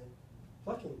 just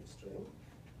plucking the string.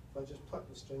 If I just pluck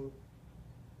the string.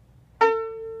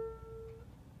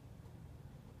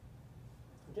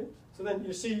 Okay. So then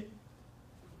you see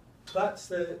that's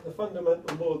the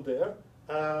fundamental mode there.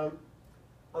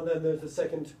 And then there's the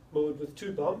second mode with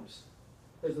 2 bumps.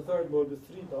 There's the third mode with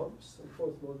 3 bumps, and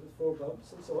fourth mode with 4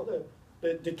 bumps, and so on.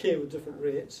 They decay with different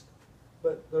rates,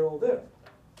 but they're all there.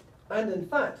 And in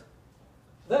fact,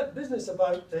 that business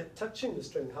about touching the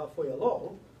string halfway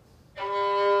along,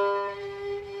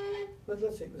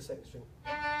 let's take the second string.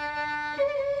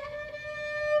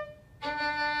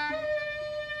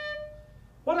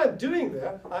 What I'm doing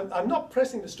there, I'm not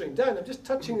pressing the string down, I'm just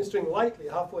touching the string lightly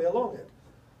halfway along it.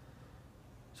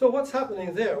 So what's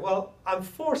happening there? Well, I'm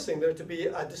forcing there to be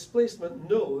a displacement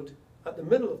node at the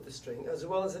middle of the string as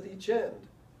well as at each end.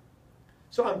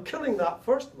 So I'm killing that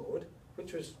first mode,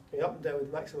 which was going up and down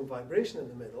with maximum vibration in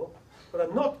the middle, but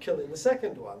I'm not killing the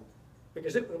second one,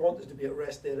 because it wanted to be at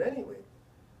rest there anyway.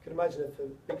 You can imagine if a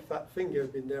big fat finger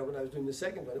had been there when I was doing the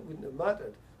second one, it wouldn't have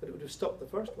mattered, but it would have stopped the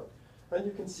first one. And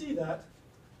you can see that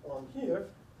on here,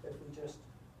 if we just,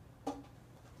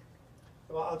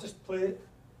 well, I'll just play.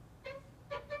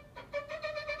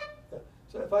 Yeah.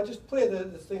 So if I just play the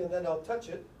thing and then I'll touch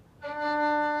it.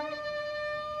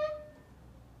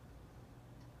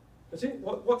 You see,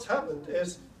 what's happened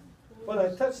is, when I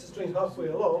touched the string halfway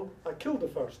along, I killed the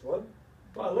first one,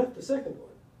 but I left the second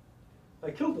one.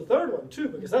 I killed the third one too,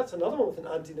 because that's another one with an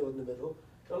antinode in the middle.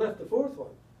 I left the fourth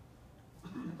one.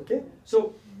 Okay,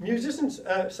 so musicians,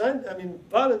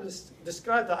 violinists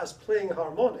describe that as playing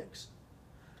harmonics.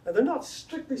 And they're not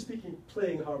strictly speaking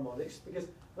playing harmonics, because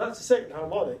that's the second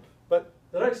harmonic, but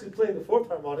they're actually playing the fourth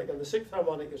harmonic and the sixth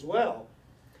harmonic as well.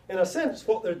 In a sense,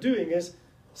 what they're doing is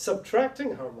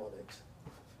subtracting harmonics.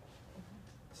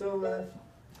 So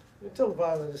you tell the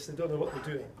violinists they don't know what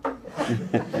they're doing.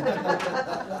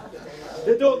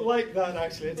 They don't like that,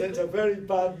 actually. It's a very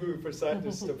bad move for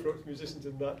scientists to approach musicians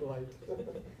in that light.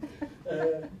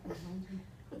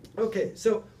 Okay,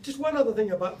 so just one other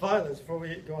thing about violins before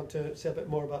we go on to say a bit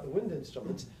more about the wind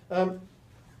instruments. The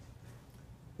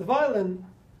violin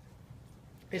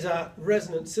is a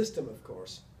resonant system, of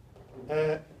course.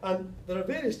 And there are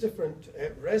various different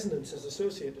resonances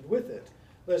associated with it.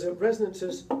 There's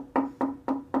resonances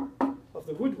of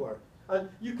the woodwork. And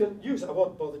you can use, I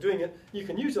won't bother doing it, you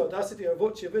can use Audacity or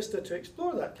Voce Vista to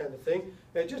explore that kind of thing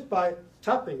just by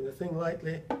tapping the thing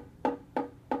lightly. It's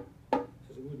a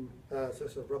wooden,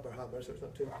 it's a rubber hammer, so it's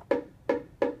not too...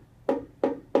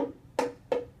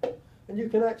 and you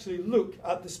can actually look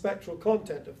at the spectral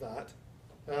content of that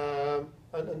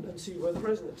and see where the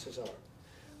resonances are.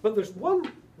 But there's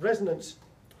one resonance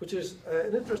which is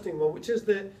an interesting one, which is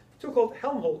the so-called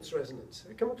Helmholtz resonance.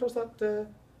 Have you come across that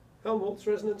Helmholtz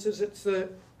resonances? It's the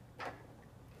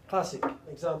classic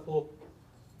example,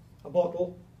 a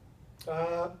bottle.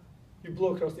 You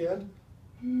blow across the end.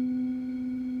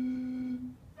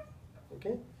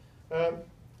 Okay.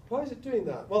 Why is it doing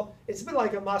that? Well, it's a bit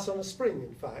like a mass on a spring,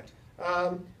 in fact.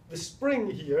 The spring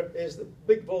here is the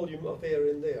big volume of air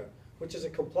in there, which is a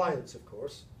compliance, of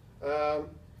course.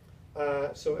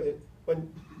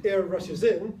 When air rushes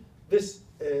in, this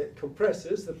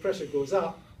compresses, the pressure goes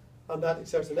up, and that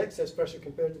exerts an excess pressure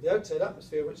compared to the outside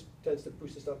atmosphere, which tends to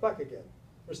push the stuff back again,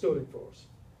 restoring force.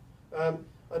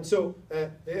 And so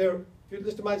the air, if you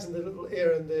just imagine the little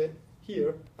air in the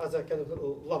here as a kind of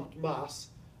little lumped mass,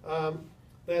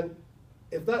 then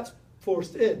if that's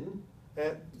forced in,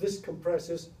 this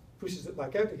compresses, pushes it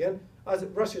back out again. As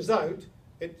it rushes out,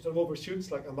 it sort of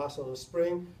overshoots like a mass on a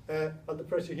spring, and the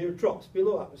pressure here drops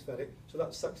below atmospheric, so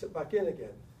that sucks it back in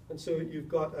again. And so you've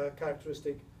got a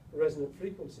characteristic resonant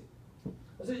frequency.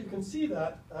 And so you can see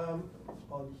that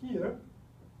on here.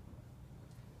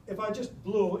 If I just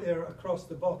blow air across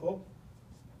the bottle,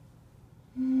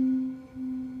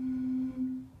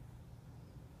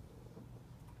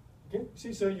 okay,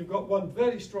 see, so you've got one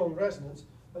very strong resonance,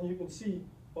 and you can see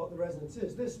what the resonance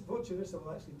is. This will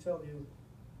actually tell you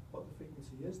what the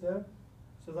frequency is there.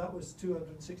 So that was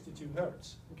 262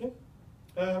 hertz. Okay.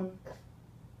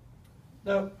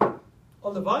 Now,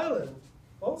 on the violin,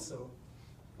 also,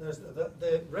 there's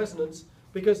the resonance,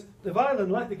 because the violin,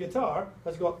 like the guitar,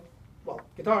 has got, well,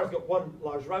 guitar has got one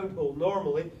large round hole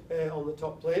normally on the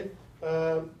top plate,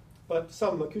 but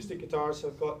some acoustic guitars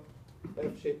have got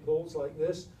F-shaped holes like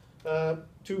this,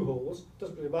 2 holes,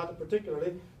 doesn't really matter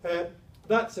particularly.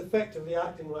 That's effectively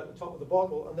acting like the top of the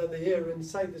bottle, and then the air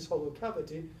inside this hollow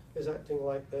cavity is acting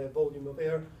like the volume of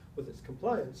air with its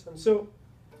compliance. And so,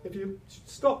 if you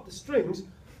stop the strings,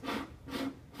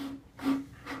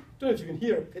 don't know if you can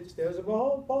hear it pitch there, it's a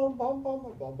bom, bom, bom,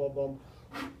 bom, bom, bom, bom.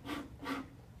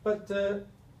 But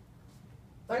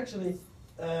actually,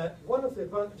 one of the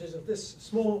advantages of this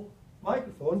small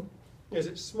microphone is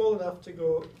it's small enough to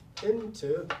go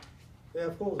into the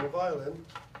F-hole of a violin.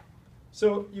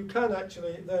 So you can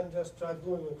actually then just try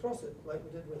blowing across it, like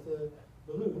we did with the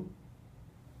balloon,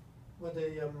 with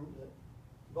the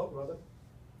bottle rather.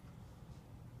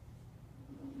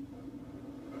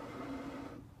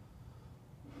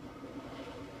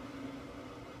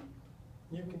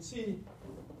 You can see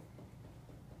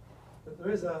that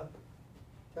there is a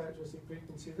characteristic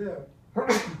frequency there.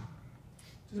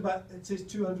 It's about, it says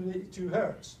 282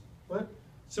 hertz, right?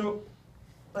 So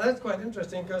that's quite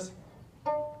interesting, because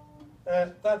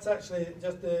that's actually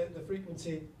just the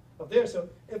frequency of there. So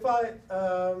if I,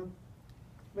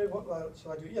 maybe what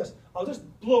shall I do? Yes, I'll just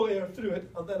blow air through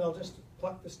it, and then I'll just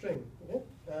pluck the string. Okay?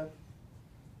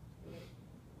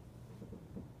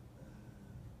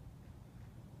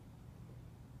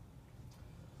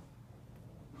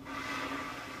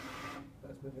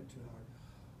 That's maybe a bit too hard.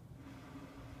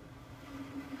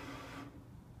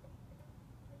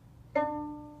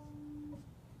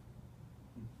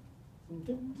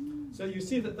 Okay. So you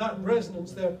see that that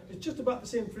resonance there is just about the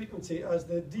same frequency as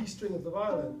the D string of the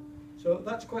violin. So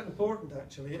that's quite important,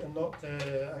 actually, and not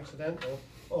accidental.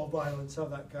 All violins have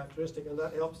that characteristic, and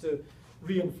that helps to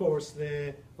reinforce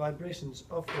the vibrations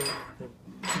of the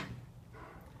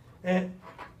thing.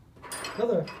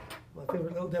 Another, my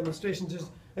favourite little demonstrations is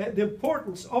the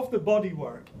importance of the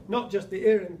bodywork, not just the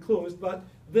air enclosed, but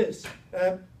this.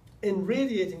 In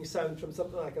radiating sound from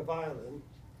something like a violin,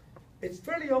 it's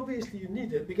fairly obviously you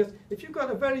need it, because if you've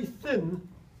got a very thin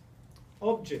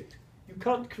object, you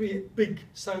can't create big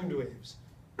sound waves.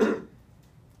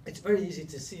 It's very easy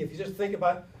to see. If you just think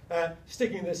about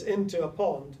sticking this into a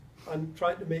pond and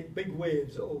trying to make big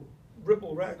waves, it'll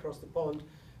ripple right across the pond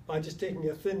by just taking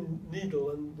a thin needle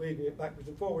and waving it backwards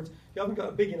and forwards. You haven't got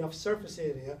a big enough surface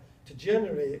area to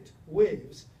generate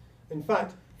waves. In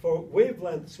fact, for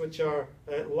wavelengths which are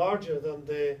larger than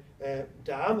the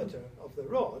diameter of the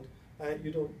rod,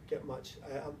 you don't get much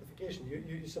amplification.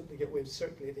 You simply get waves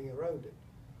circulating around it.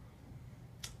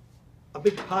 A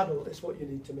big paddle is what you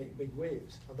need to make big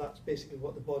waves, and that's basically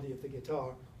what the body of the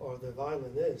guitar or the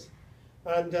violin is.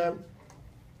 And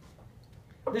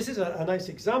this is a nice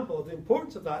example of the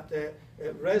importance of that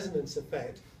resonance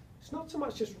effect. It's not so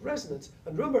much just resonance,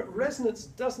 and remember, resonance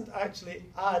doesn't actually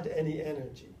add any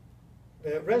energy.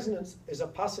 Resonance is a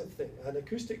passive thing. An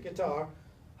acoustic guitar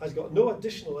has got no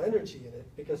additional energy in it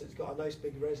because it's got a nice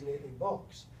big resonating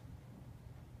box.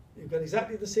 you've got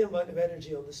exactly the same amount of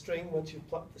energy on the string once you've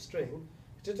plucked the string.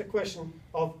 It's just a question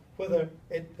of whether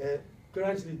it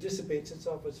gradually dissipates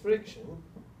itself as friction,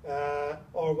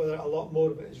 or whether a lot more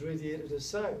of it is radiated as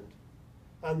sound.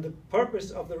 And the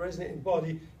purpose of the resonating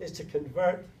body is to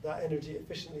convert that energy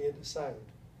efficiently into sound.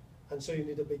 And so you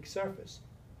need a big surface.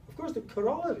 Of course, the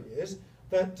corollary is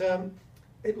that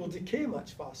it will decay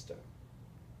much faster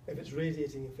if it's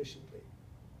radiating efficiently.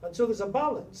 And so there's a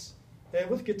balance.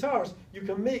 With guitars, you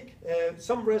can make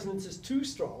some resonances too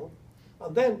strong,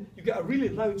 and then you get a really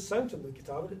loud sound from the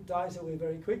guitar, but it dies away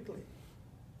very quickly.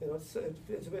 You know, it's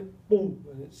a bit boom,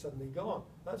 and it's suddenly gone.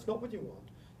 That's not what you want.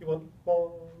 You want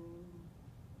boom.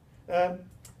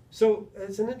 So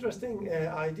it's an interesting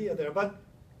idea there. But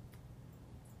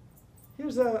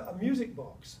here's a music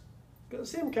box. It's got the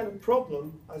same kind of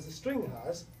problem as the string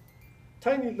has.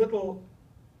 Tiny little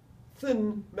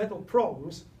thin metal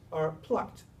prongs are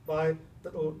plucked by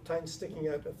little tines sticking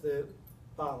out of the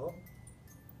barrel.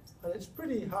 And it's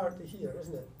pretty hard to hear,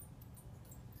 isn't it?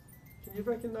 Can you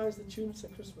recognize the tune It's a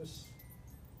Christmas?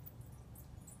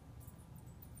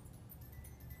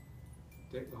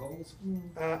 Deck the Halls?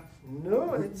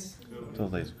 No, it's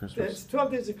 12 Days of Christmas. It's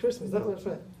 12 Days of Christmas, that one's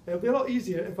right. It'll be a lot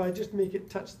easier if I just make it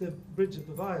touch the bridge of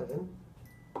the violin.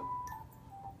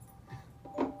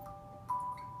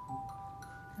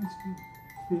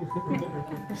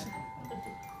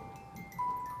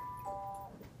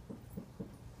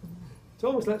 It's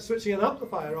almost like switching an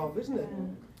amplifier off, isn't it?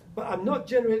 But I'm not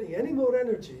generating any more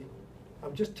energy,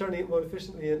 I'm just turning it more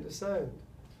efficiently into sound.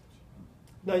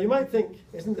 Now you might think,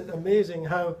 isn't it amazing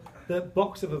how the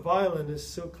box of a violin is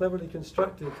so cleverly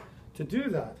constructed to do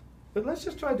that? But let's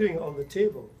just try doing it on the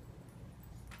table.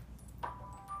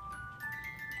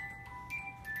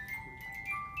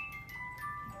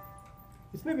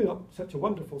 It's maybe not such a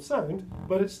wonderful sound,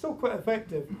 but it's still quite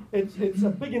effective. It's a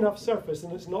big enough surface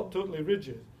and it's not totally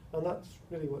rigid, and that's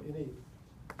really what you need.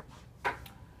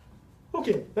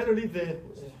 Okay, better leave the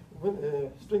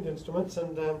stringed instruments,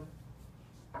 and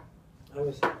I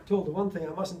was told the one thing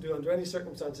I mustn't do under any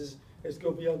circumstances is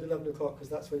go beyond 11 o'clock, because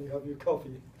that's when you have your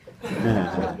coffee.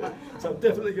 So I'm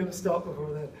definitely going to stop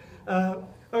before then.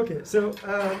 Okay, so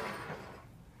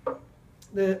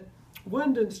the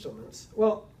wind instruments,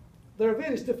 well, there are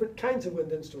various different kinds of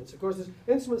wind instruments. Of course, there's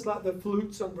instruments like the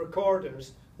flutes and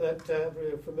recorders that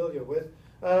we're familiar with.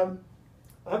 I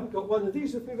haven't got one of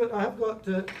these with me, but I have got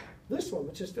this one,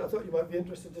 which is, I thought you might be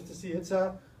interested just to see.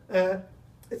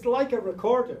 It's like a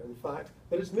recorder, in fact,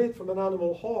 but it's made from an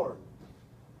animal horn.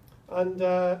 And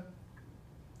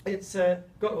it's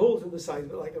got holes in the side,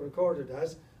 but like a recorder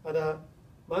does, and a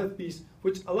mouthpiece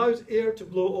which allows air to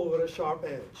blow over a sharp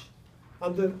edge.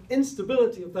 And the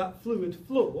instability of that fluid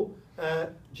flow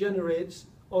generates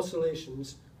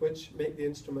oscillations which make the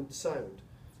instrument sound.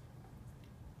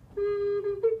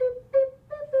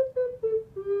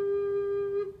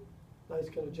 Nice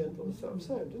kind of gentle sort of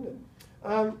sound, isn't it?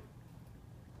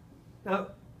 Now,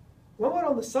 when we're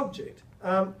on the subject,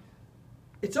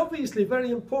 it's obviously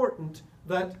very important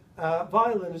that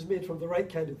violin is made from the right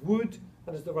kind of wood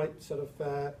and has the right sort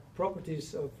of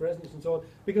properties of resonance and so on,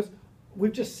 because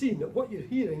we've just seen that what you're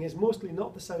hearing is mostly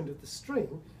not the sound of the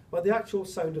string, but the actual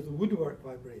sound of the woodwork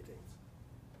vibrating.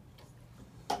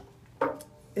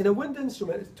 In a wind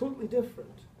instrument, it's totally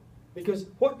different, because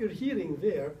what you're hearing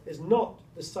there is not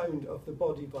the sound of the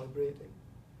body vibrating.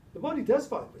 The body does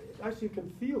vibrate. Actually, you can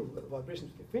feel the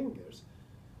vibrations with your fingers,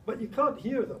 but you can't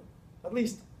hear them. At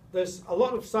least there's a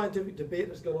lot of scientific debate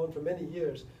that's gone on for many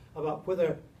years about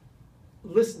whether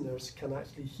listeners can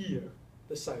actually hear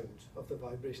the sound of the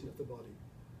vibration of the body.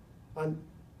 And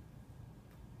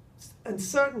in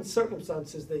certain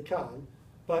circumstances they can,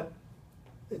 but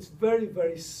it's very,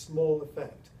 very small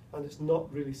effect, and it's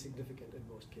not really significant in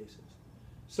most cases.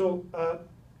 So,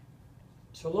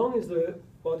 so long as the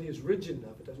body is rigid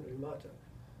enough, it doesn't really matter.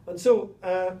 And so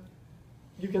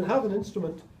you can have an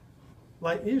instrument,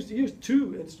 like you use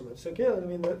two instruments, okay? I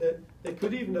mean, they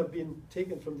could even have been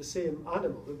taken from the same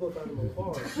animal. They're both animal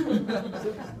horns.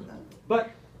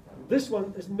 But this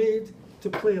one is made to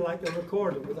play like a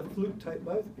recorder with a flute-type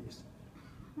mouthpiece.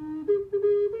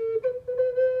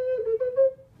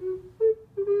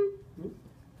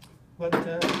 But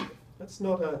that's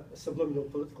not a subliminal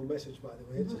political message, by the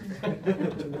way. It's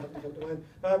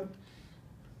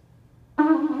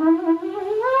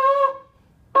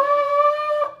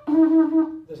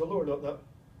there's a lower note there.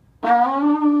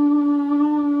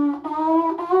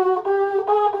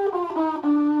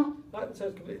 That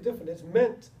sounds completely different. It's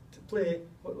meant to play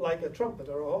like a trumpet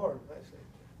or a horn, actually.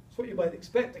 It's what you might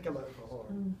expect to come out of a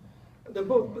horn. They're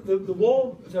both, the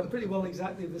walls are pretty well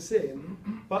exactly the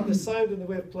same, but the sound and the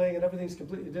way of playing and everything's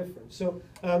completely different. So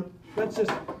that's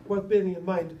just worth bearing in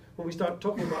mind when we start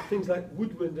talking about things like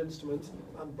woodwind instruments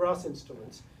and brass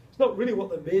instruments. It's not really what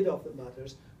they're made of that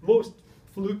matters. Most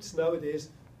flutes nowadays,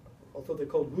 although they're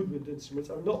called woodwind instruments,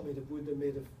 are not made of wood, they're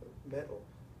made of metal,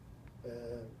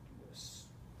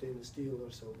 stainless steel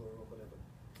or silver or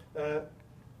whatever.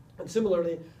 And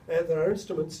similarly, there are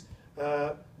instruments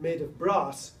made of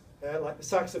brass, like the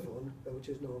saxophone, which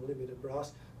is normally made of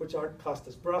brass, which aren't classed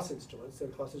as brass instruments, they're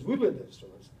classed as woodwind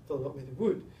instruments, though not made of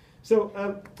wood. So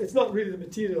it's not really the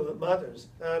material that matters,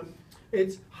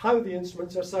 it's how the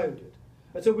instruments are sounded.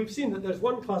 And so we've seen that there's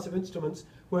one class of instruments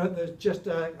where there's just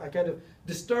a kind of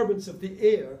disturbance of the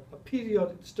air, a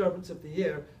periodic disturbance of the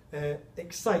air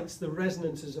excites the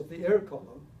resonances of the air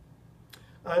column.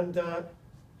 And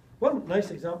one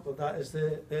nice example of that is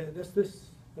this.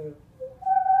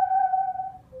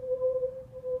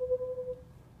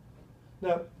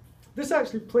 Now, this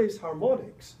actually plays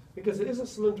harmonics because it is a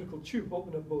cylindrical tube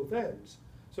open at both ends.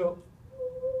 So,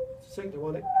 second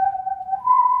harmonic.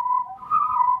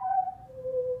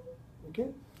 Okay?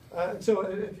 So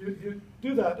if you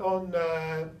do that on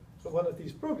one of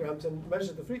these programs and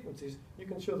measure the frequencies, you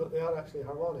can show that they are actually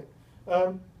harmonic.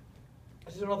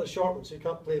 This is a rather short one, so you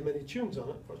can't play many tunes on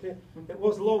it, unfortunately. It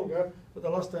was longer, but the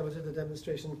last time I did the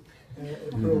demonstration,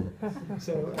 it broke.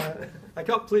 So I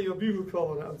can't play your bugle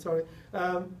call on it, I'm sorry.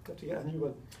 Have to get a new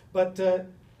one. But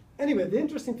anyway, the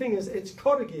interesting thing is it's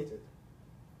corrugated.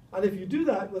 And if you do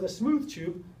that with a smooth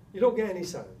tube, you don't get any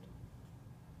sound.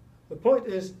 The point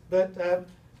is that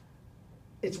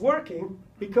it's working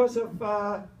because of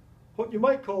what you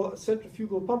might call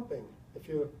centrifugal pumping, if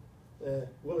you're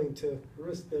willing to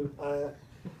risk the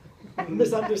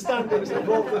misunderstandings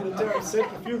involved in the term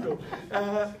centrifugal.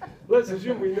 Let's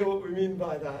assume we know what we mean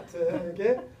by that,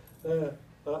 okay?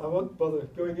 I won't bother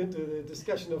going into the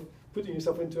discussion of putting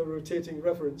yourself into a rotating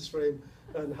reference frame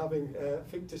and having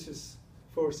fictitious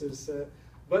forces.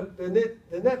 But the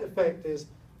net effect is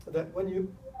that when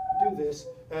you do this,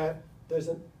 there's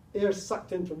an air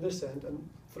sucked in from this end and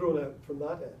thrown out from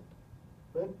that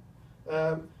end,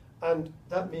 right? And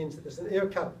that means that there's an air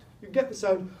current. You get the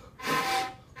sound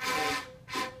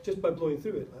just by blowing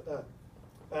through it like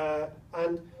that.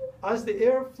 And as the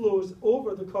air flows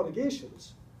over the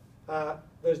corrugations,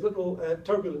 there's little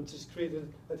turbulences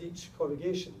created at each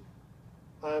corrugation.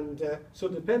 And so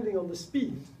depending on the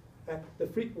speed, the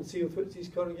frequency with which these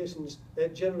corrugations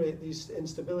generate these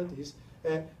instabilities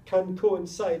can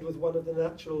coincide with one of the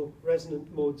natural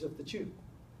resonant modes of the tube.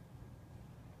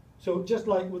 So just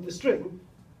like with the string,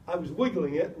 I was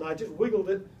wiggling it, and I just wiggled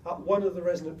it at one of the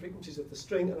resonant frequencies of the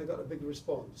string, and I got a big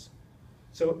response.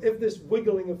 So if this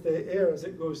wiggling of the air as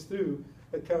it goes through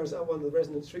occurs at one of the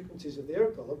resonance frequencies of the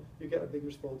air column, you get a big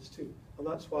response too. And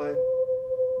that's why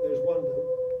there's one of them.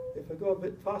 If I go a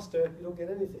bit faster, you don't get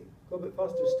anything. Go a bit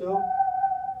faster still,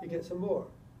 you get some more.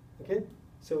 Okay?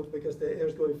 So because the air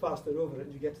is going faster over it,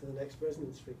 you get to the next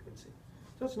resonance frequency.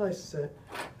 So that's a nice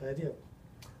idea.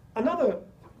 Another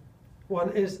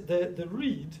one is the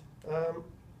reed.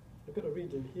 I've got a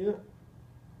reed in here.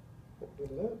 Get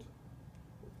rid of that.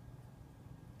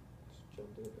 Let's jump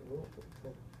in a bit more.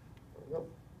 There we go.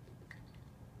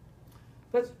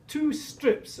 That's two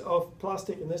strips of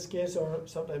plastic in this case, or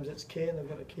sometimes it's cane. I've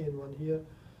got a cane one here.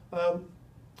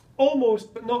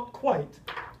 Almost, but not quite,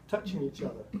 touching each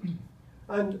other.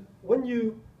 And when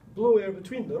you blow air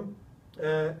between them,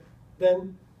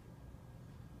 then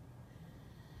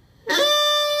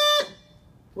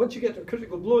once you get to a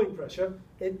critical blowing pressure,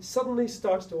 it suddenly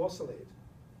starts to oscillate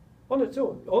on its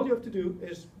own. All you have to do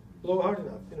is blow hard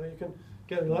enough. You know, you can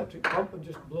get an electric pump and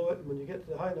just blow it, and when you get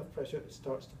to the high enough pressure, it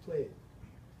starts to play.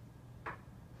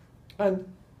 And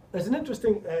there's an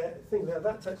interesting thing there.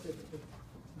 That's actually,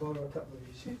 borrow a couple of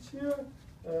these sheets here.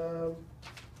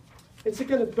 It's a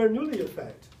kind of Bernoulli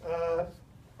effect.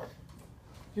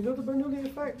 You know the Bernoulli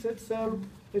effect?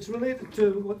 It's related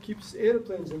to what keeps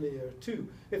airplanes in the air too.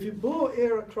 If you blow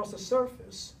air across a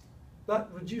surface, that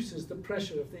reduces the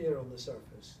pressure of the air on the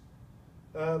surface,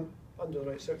 under the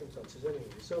right circumstances anyway.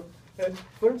 So,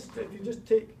 for instance, if you just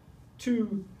take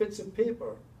two bits of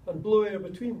paper and blow air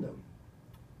between them,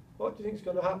 what do you think is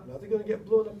going to happen? Are they going to get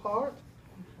blown apart?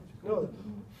 No,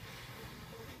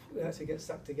 they actually get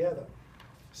stuck together.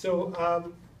 So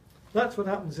that's what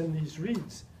happens in these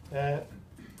reeds. Take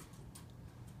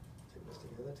this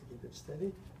together to keep it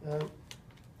steady.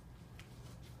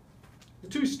 The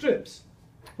two strips,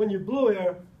 when you blow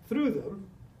air through them,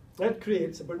 that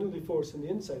creates a Bernoulli force on the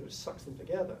inside which sucks them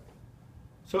together.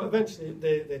 So eventually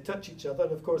they touch each other,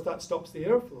 and of course that stops the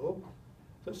airflow,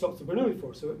 so it stops the Bernoulli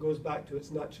force, so it goes back to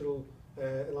its natural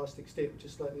elastic state, which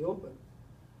is slightly open.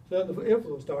 So then the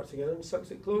airflow starts again and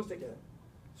sucks it closed again.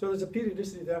 So there's a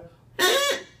periodicity there,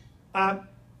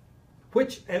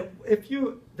 which if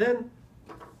you then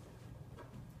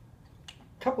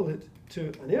couple it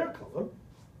to an air column,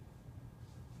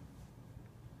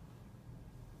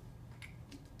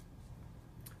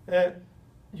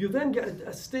 you then get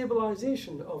a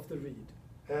stabilization of the reed.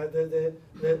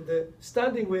 The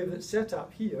standing wave that's set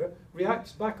up here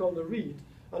reacts back on the reed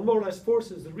and more or less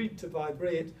forces the reed to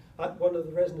vibrate at one of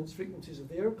the resonance frequencies of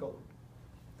the air column.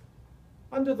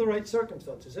 Under the right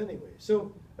circumstances, anyway.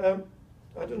 So, I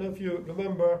don't know if you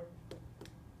remember,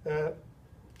 I'll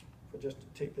just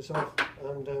take this off,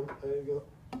 and there you go.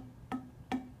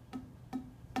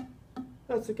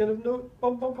 That's the kind of note,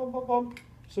 bum, bum, bum, bum, bum.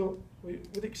 So, we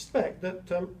would expect that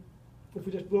if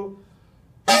we just blow,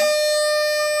 it's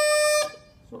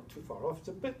not too far off, it's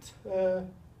a bit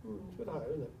higher,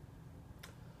 isn't it?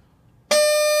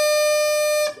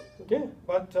 Okay,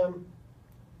 but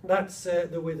that's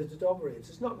the way that it operates.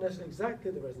 It's not necessarily exactly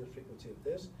the resonance frequency of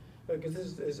this, because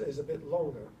this is a bit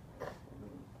longer.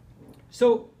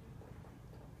 So,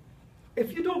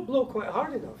 if you don't blow quite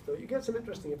hard enough, though, you get some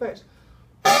interesting effects.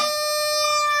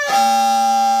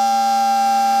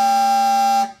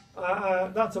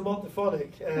 That's a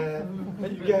multiphonic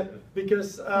that you get,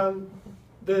 because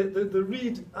the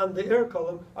reed and the air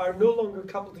column are no longer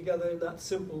coupled together in that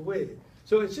simple way.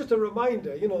 So it's just a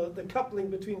reminder, you know, that the coupling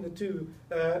between the two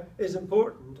is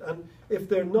important, and if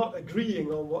they're not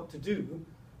agreeing on what to do,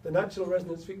 the natural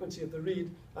resonance frequency of the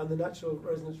reed and the natural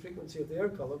resonance frequency of the air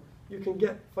column, you can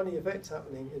get funny effects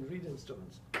happening in reed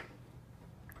instruments.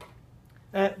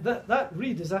 That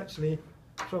reed is actually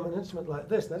from an instrument like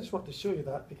this, and I just want to show you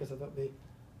that because I thought it'd be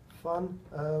fun.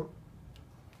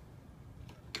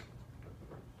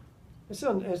 This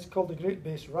one is called the Great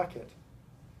Bass Racket.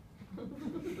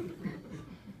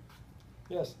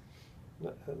 Yes,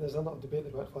 there's a lot of debate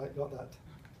about why it got that.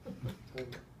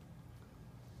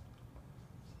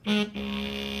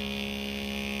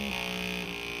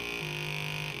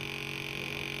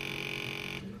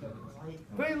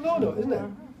 Very low note, isn't it?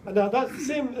 And now that's the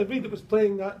same reed that was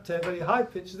playing that very high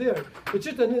pitch there. It's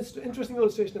just an interesting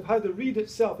illustration of how the reed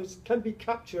itself can be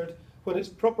captured when it's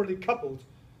properly coupled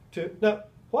to. Now,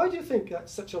 why do you think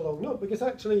that's such a long note? Because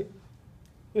actually,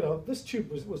 you know, this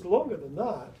tube was longer than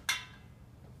that.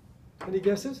 Any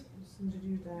guesses?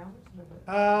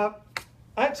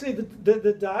 Actually,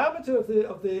 the diameter of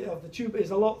the tube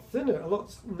is a lot thinner, a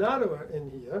lot narrower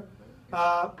in here.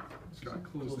 It's got to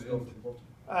close the end.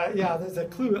 Yeah, there's a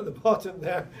clue at the bottom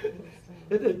there.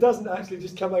 It doesn't actually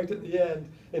just come out at the end.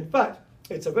 In fact,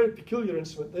 it's a very peculiar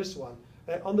instrument, this one.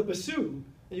 On the bassoon,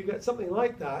 you get something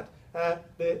like that.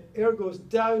 The air goes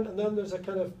down, and then there's a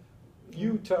kind of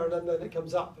U-turn, and then it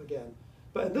comes up again.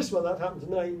 But in this one, that happens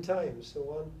 9 times. So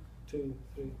 1, 2,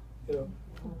 3, you know.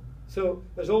 So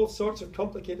there's all sorts of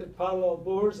complicated parallel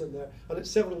bores in there, and it's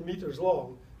several meters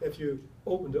long if you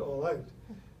opened it all out.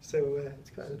 So it's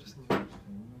quite interesting.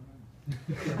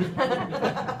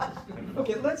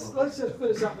 Okay, let's just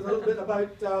finish up with a little bit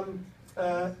about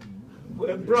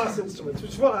brass instruments,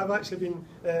 which is what I've actually been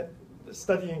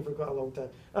studying for quite a long time.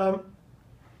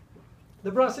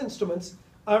 The brass instruments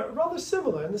are rather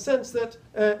similar in the sense that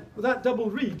with that double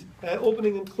reed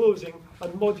opening and closing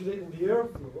and modulating the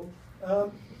airflow.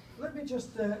 Let me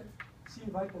just see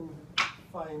if I can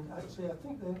find, actually I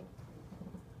think the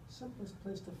simplest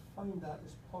place to find that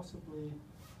is possibly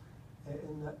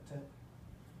in that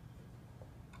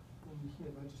in here.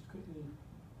 If I just quickly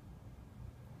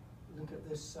look at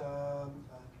this. Yeah,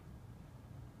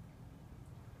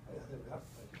 there we are.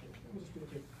 Let me just do it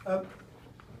here.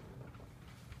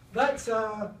 That's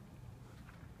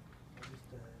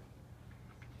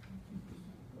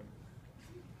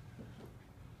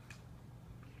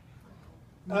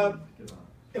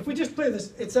if we just play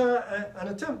this, it's an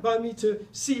attempt by me to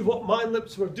see what my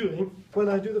lips were doing when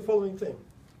I do the following thing.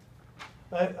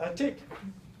 I take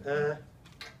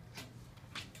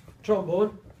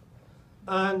trombone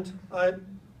and I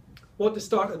want to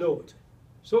start a note.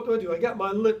 So what do? I get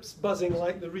my lips buzzing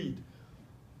like the reed.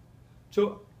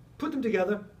 So put them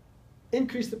together,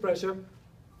 increase the pressure,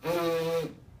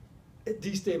 it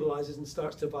destabilizes and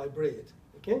starts to vibrate.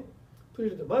 Okay? Put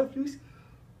it in the mouth, please.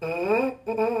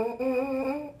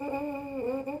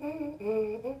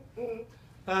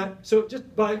 So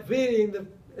just by varying the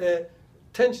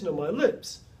tension on my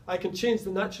lips, I can change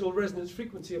the natural resonance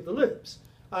frequency of the lips,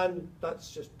 and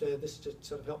that's just this just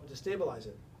sort of helping to stabilize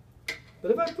it. But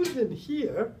if I put it in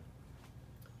here,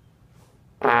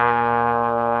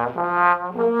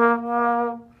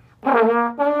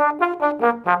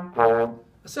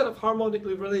 a set of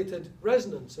harmonically related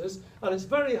resonances, and it's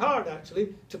very hard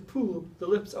actually to pull the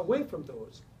lips away from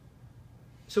those.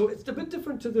 So it's a bit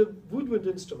different to the woodwind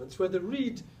instruments, where the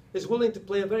reed is willing to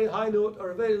play a very high note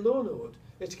or a very low note.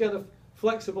 It's kind of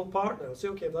flexible partner. I'll say,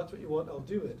 okay, if that's what you want, I'll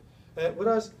do it.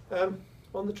 Whereas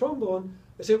on the trombone,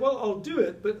 I say, well, I'll do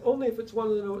it, but only if it's one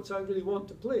of the notes I really want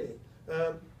to play.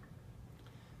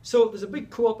 So there's a big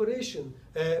cooperation.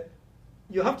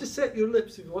 You have to set your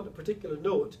lips, if you want a particular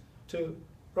note, to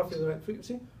roughly the right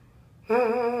frequency.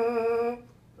 But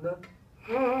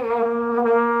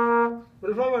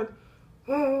if I went,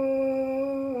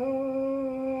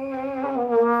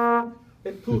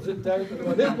 it pulls it down to the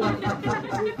one.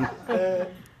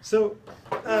 So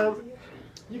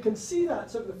you can see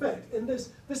that sort of effect in this.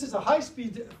 This is a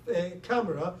high-speed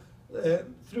camera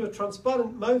through a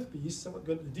transparent mouthpiece. I won't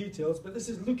go into the details, but this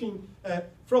is looking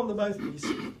from the mouthpiece.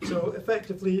 So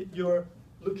effectively, you're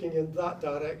looking in that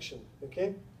direction,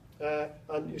 okay?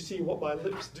 And you see what my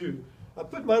lips do. I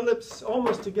put my lips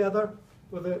almost together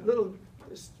with a little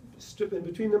strip in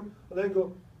between them, and then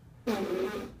go,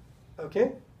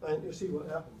 okay? And you'll see what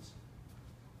happens.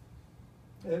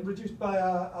 Reduced by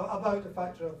about a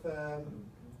factor of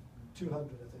 200, I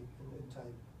think, in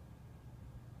time.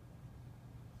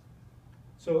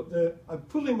 So I'm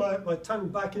pulling my tongue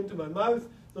back into my mouth.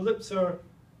 The lips are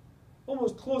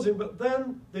almost closing, but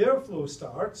then the airflow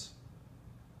starts.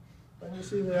 And you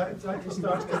see it actually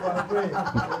starts to vibrate.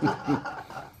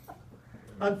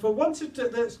 And for once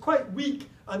it's quite weak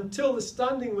until the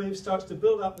standing wave starts to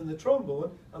build up in the trombone,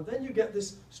 and then you get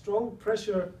this strong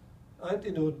pressure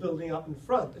antinode building up in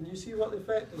front, and you see what the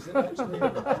effect is. It actually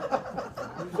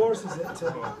forces it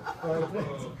to vibrate.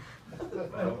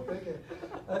 Okay.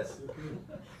 That's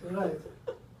right.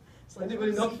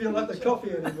 Anybody not feel like the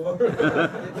coffee anymore?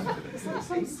 It's like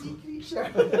some sea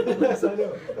creature. Yes, I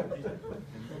know.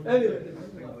 Anyway,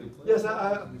 yes,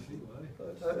 I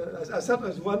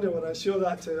sometimes wonder when I show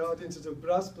that to audiences of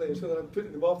brass players whether I'm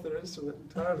putting them off their instrument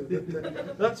entirely,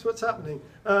 but that's what's happening.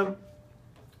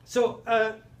 So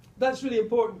that's really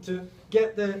important, to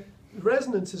get the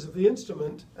resonances of the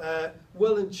instrument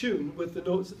well in tune with the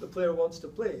notes that the player wants to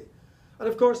play. And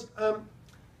of course,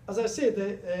 as I say,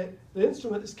 the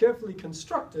instrument is carefully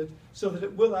constructed so that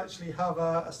it will actually have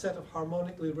a set of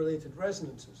harmonically related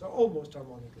resonances, or almost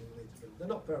harmonically related. They're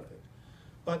not perfect.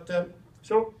 But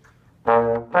so,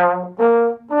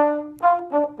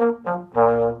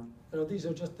 these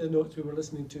are just the notes we were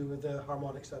listening to with the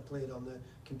harmonics I played on the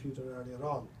computer earlier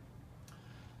on.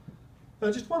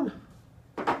 Now, just one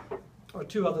or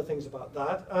two other things about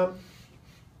that.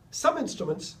 Some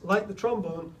instruments, like the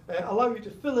trombone, allow you to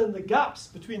fill in the gaps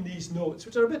between these notes,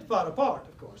 which are a bit far apart,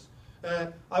 of course.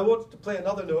 I wanted to play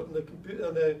another note in the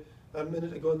computer a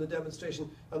minute ago in the demonstration,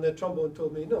 and the trombone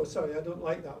told me, no, sorry, I don't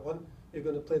like that one. You're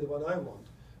going to play the one I want.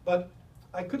 But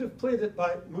I could have played it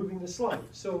by moving the slide.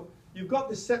 So you've got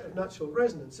this set of natural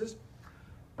resonances,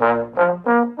 and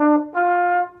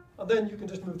then you can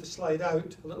just move the slide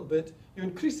out a little bit. You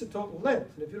increase the total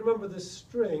length, and if you remember this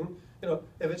string, if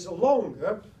it's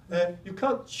longer, you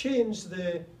can't change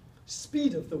the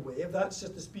speed of the wave. That's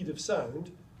just the speed of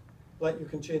sound. Like you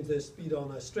can change the speed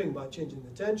on a string by changing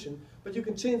the tension, but you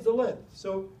can change the length.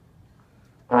 So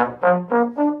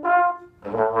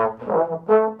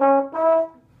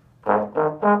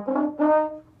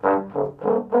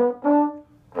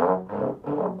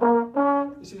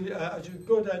you see, as you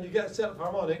go down, you get a set of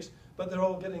harmonics, but they're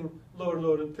all getting lower and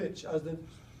lower in pitch as the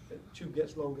tube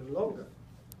gets longer and longer.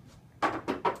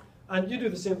 And you do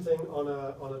the same thing on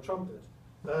a trumpet,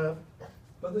 but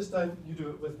this time you do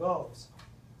it with valves.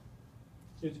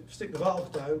 You stick the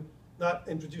valve down, that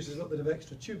introduces a little bit of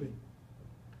extra tubing.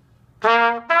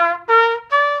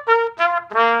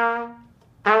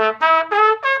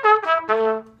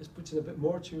 This puts in a bit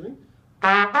more tubing.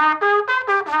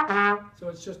 So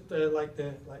it's just like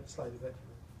the slide effect.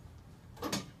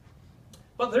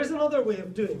 But there is another way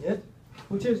of doing it,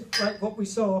 which is like what we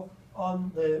saw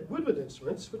on the woodwind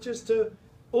instruments, which is to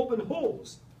open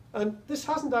holes. And this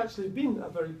hasn't actually been a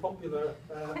very popular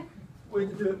way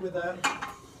to do it with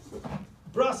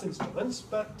brass instruments,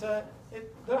 but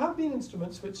there have been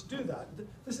instruments which do that.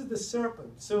 This is the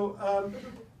serpent. So,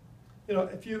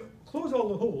 if you close all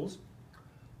the holes,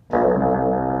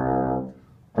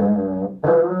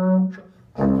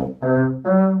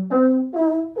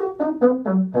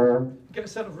 you get a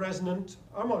set of resonant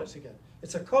harmonics again.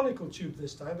 It's a conical tube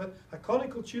this time, but a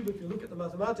conical tube, if you look at the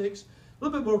mathematics, a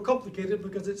little bit more complicated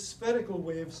because it's spherical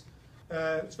waves,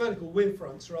 spherical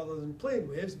wavefronts rather than plane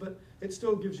waves, but it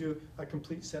still gives you a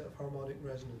complete set of harmonic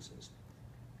resonances.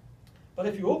 But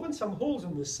if you open some holes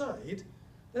on the side,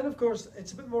 then of course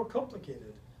it's a bit more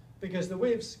complicated because the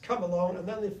waves come along and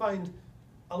then they find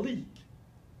a leak.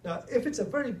 Now, if it's a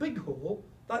very big hole,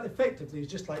 that effectively is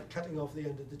just like cutting off the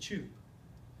end of the tube.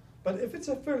 But if it's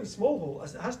a fairly small hole,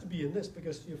 as it has to be in this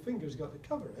because your finger's got to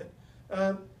cover it,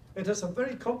 it has some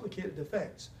very complicated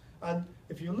effects. And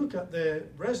if you look at the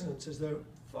resonances, they're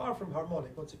far from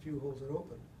harmonic once a few holes are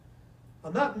open.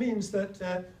 And that means that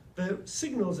the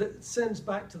signals it sends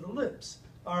back to the lips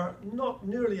are not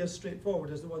nearly as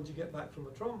straightforward as the ones you get back from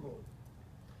a trombone.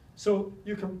 So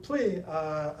you can play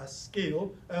a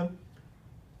scale. Yeah?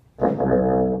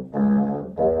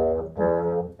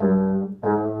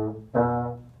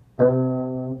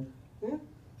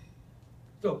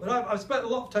 So, but I've spent a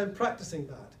lot of time practicing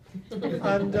that.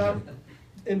 And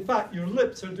in fact, your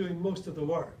lips are doing most of the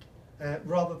work,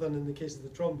 rather than in the case of the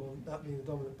trombone, that being the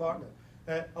dominant partner.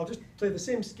 I'll just play the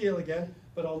same scale again,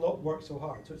 but I'll not work so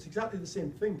hard. So it's exactly the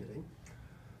same fingering.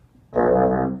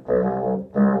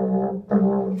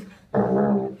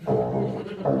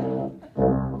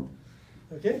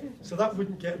 Okay, so that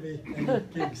wouldn't get me any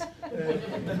gigs.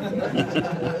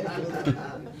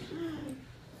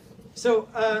 So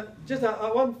just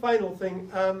one final thing.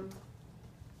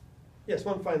 Yes,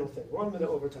 one final thing. 1 minute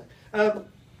over time.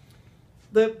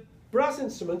 The brass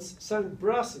instruments sound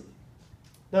brassy.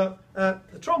 Now,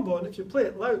 the trombone, if you play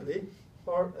it loudly,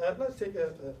 or let's take take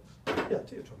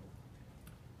a trombone.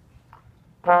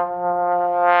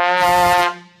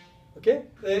 Okay,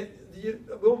 we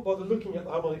won't bother looking at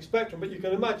the harmonic spectrum, but you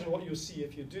can imagine what you'll see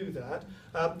if you do that.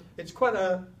 It's quite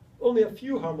only a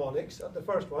few harmonics at the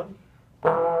first one,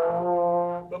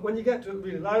 but when you get to it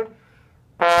really loud,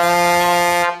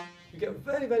 you get a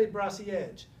very, very brassy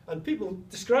edge. And people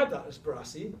describe that as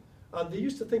brassy, and they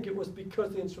used to think it was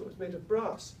because the instrument was made of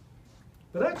brass.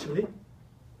 But actually,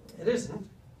 it isn't.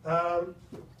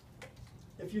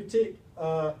 If you take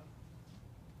a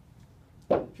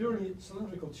purely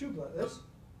cylindrical tube like this,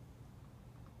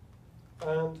 and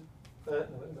no, wait a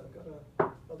minute, I've got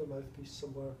another mouthpiece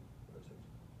somewhere. Where is it?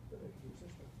 Maybe I can use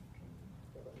this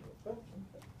one.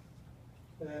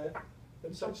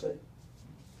 It's actually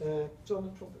it's on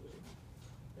the trumpet.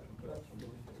 Yeah, that's a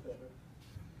little bit better.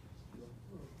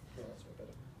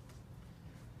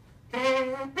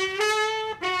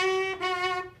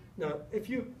 Now, if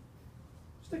you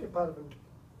stick a pad and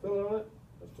filler on it,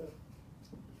 just to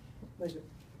make it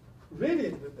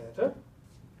radiate a bit better.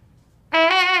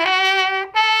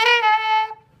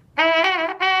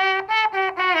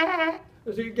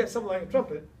 So you can get something like a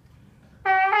trumpet.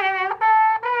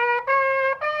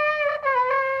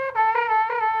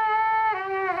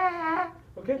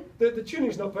 Okay, the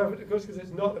tuning's not perfect, of course, because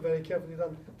it's not a very carefully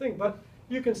done thing, but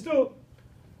you can still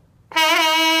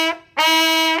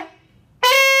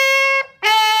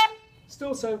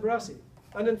sound brassy.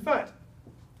 And in fact,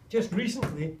 just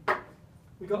recently,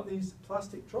 we got these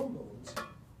plastic trombones.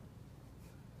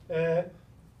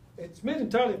 It's made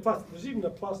entirely of plastic. There's even a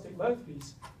plastic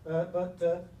mouthpiece, but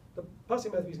the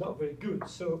plastic mouthpiece is not very good,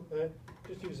 so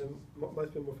just use a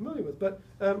mouthpiece I'm more familiar with. But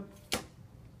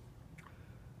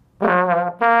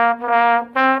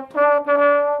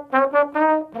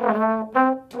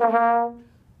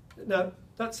now,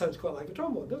 that sounds quite like a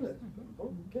trombone, doesn't it?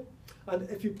 Okay. And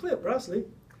if you play it brassly,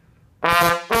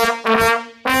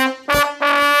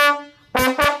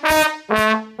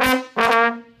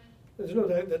 there's no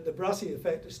doubt that the brassy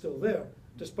effect is still there,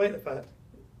 despite the fact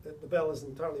that the bell is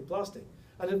entirely plastic.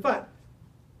 And in fact,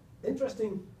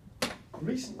 interesting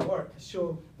recent work has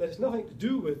shown that it's nothing to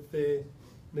do with the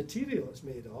material it's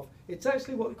made of. It's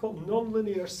actually what we call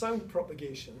nonlinear sound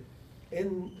propagation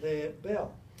in the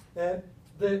bell.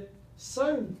 The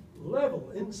sound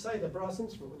level inside a brass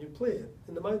instrument, when you play it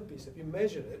in the mouthpiece, if you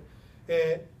measure it,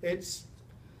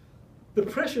 the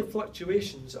pressure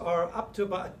fluctuations are up to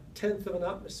about 1/10 of an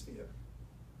atmosphere.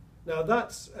 Now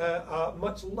that's a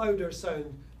much louder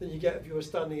sound than you get if you were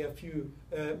standing a few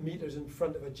meters in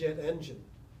front of a jet engine.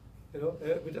 You know,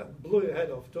 it would blow your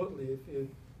head off totally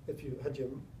if you had your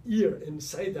ear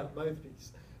inside that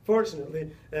mouthpiece.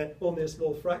 Fortunately, only a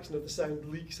small fraction of the sound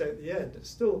leaks out the end. It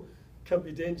still can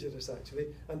be dangerous, actually,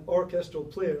 and orchestral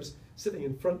players sitting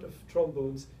in front of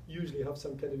trombones usually have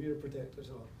some kind of ear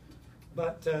protectors on.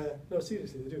 But, no,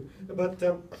 seriously, they do. But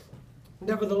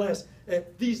nevertheless,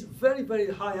 these very,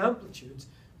 very high amplitudes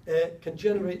can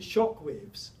generate shock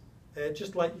waves,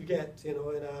 just like you get, you know,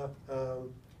 in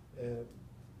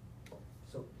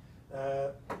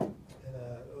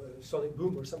a sonic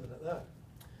boom or something like that.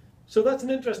 So that's an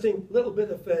interesting little bit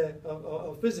of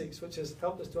physics, which has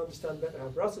helped us to understand better how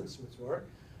brass instruments work.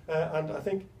 And I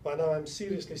think by now I'm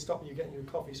seriously stopping you getting your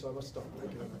coffee, so I must stop.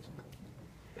 Thank you very much.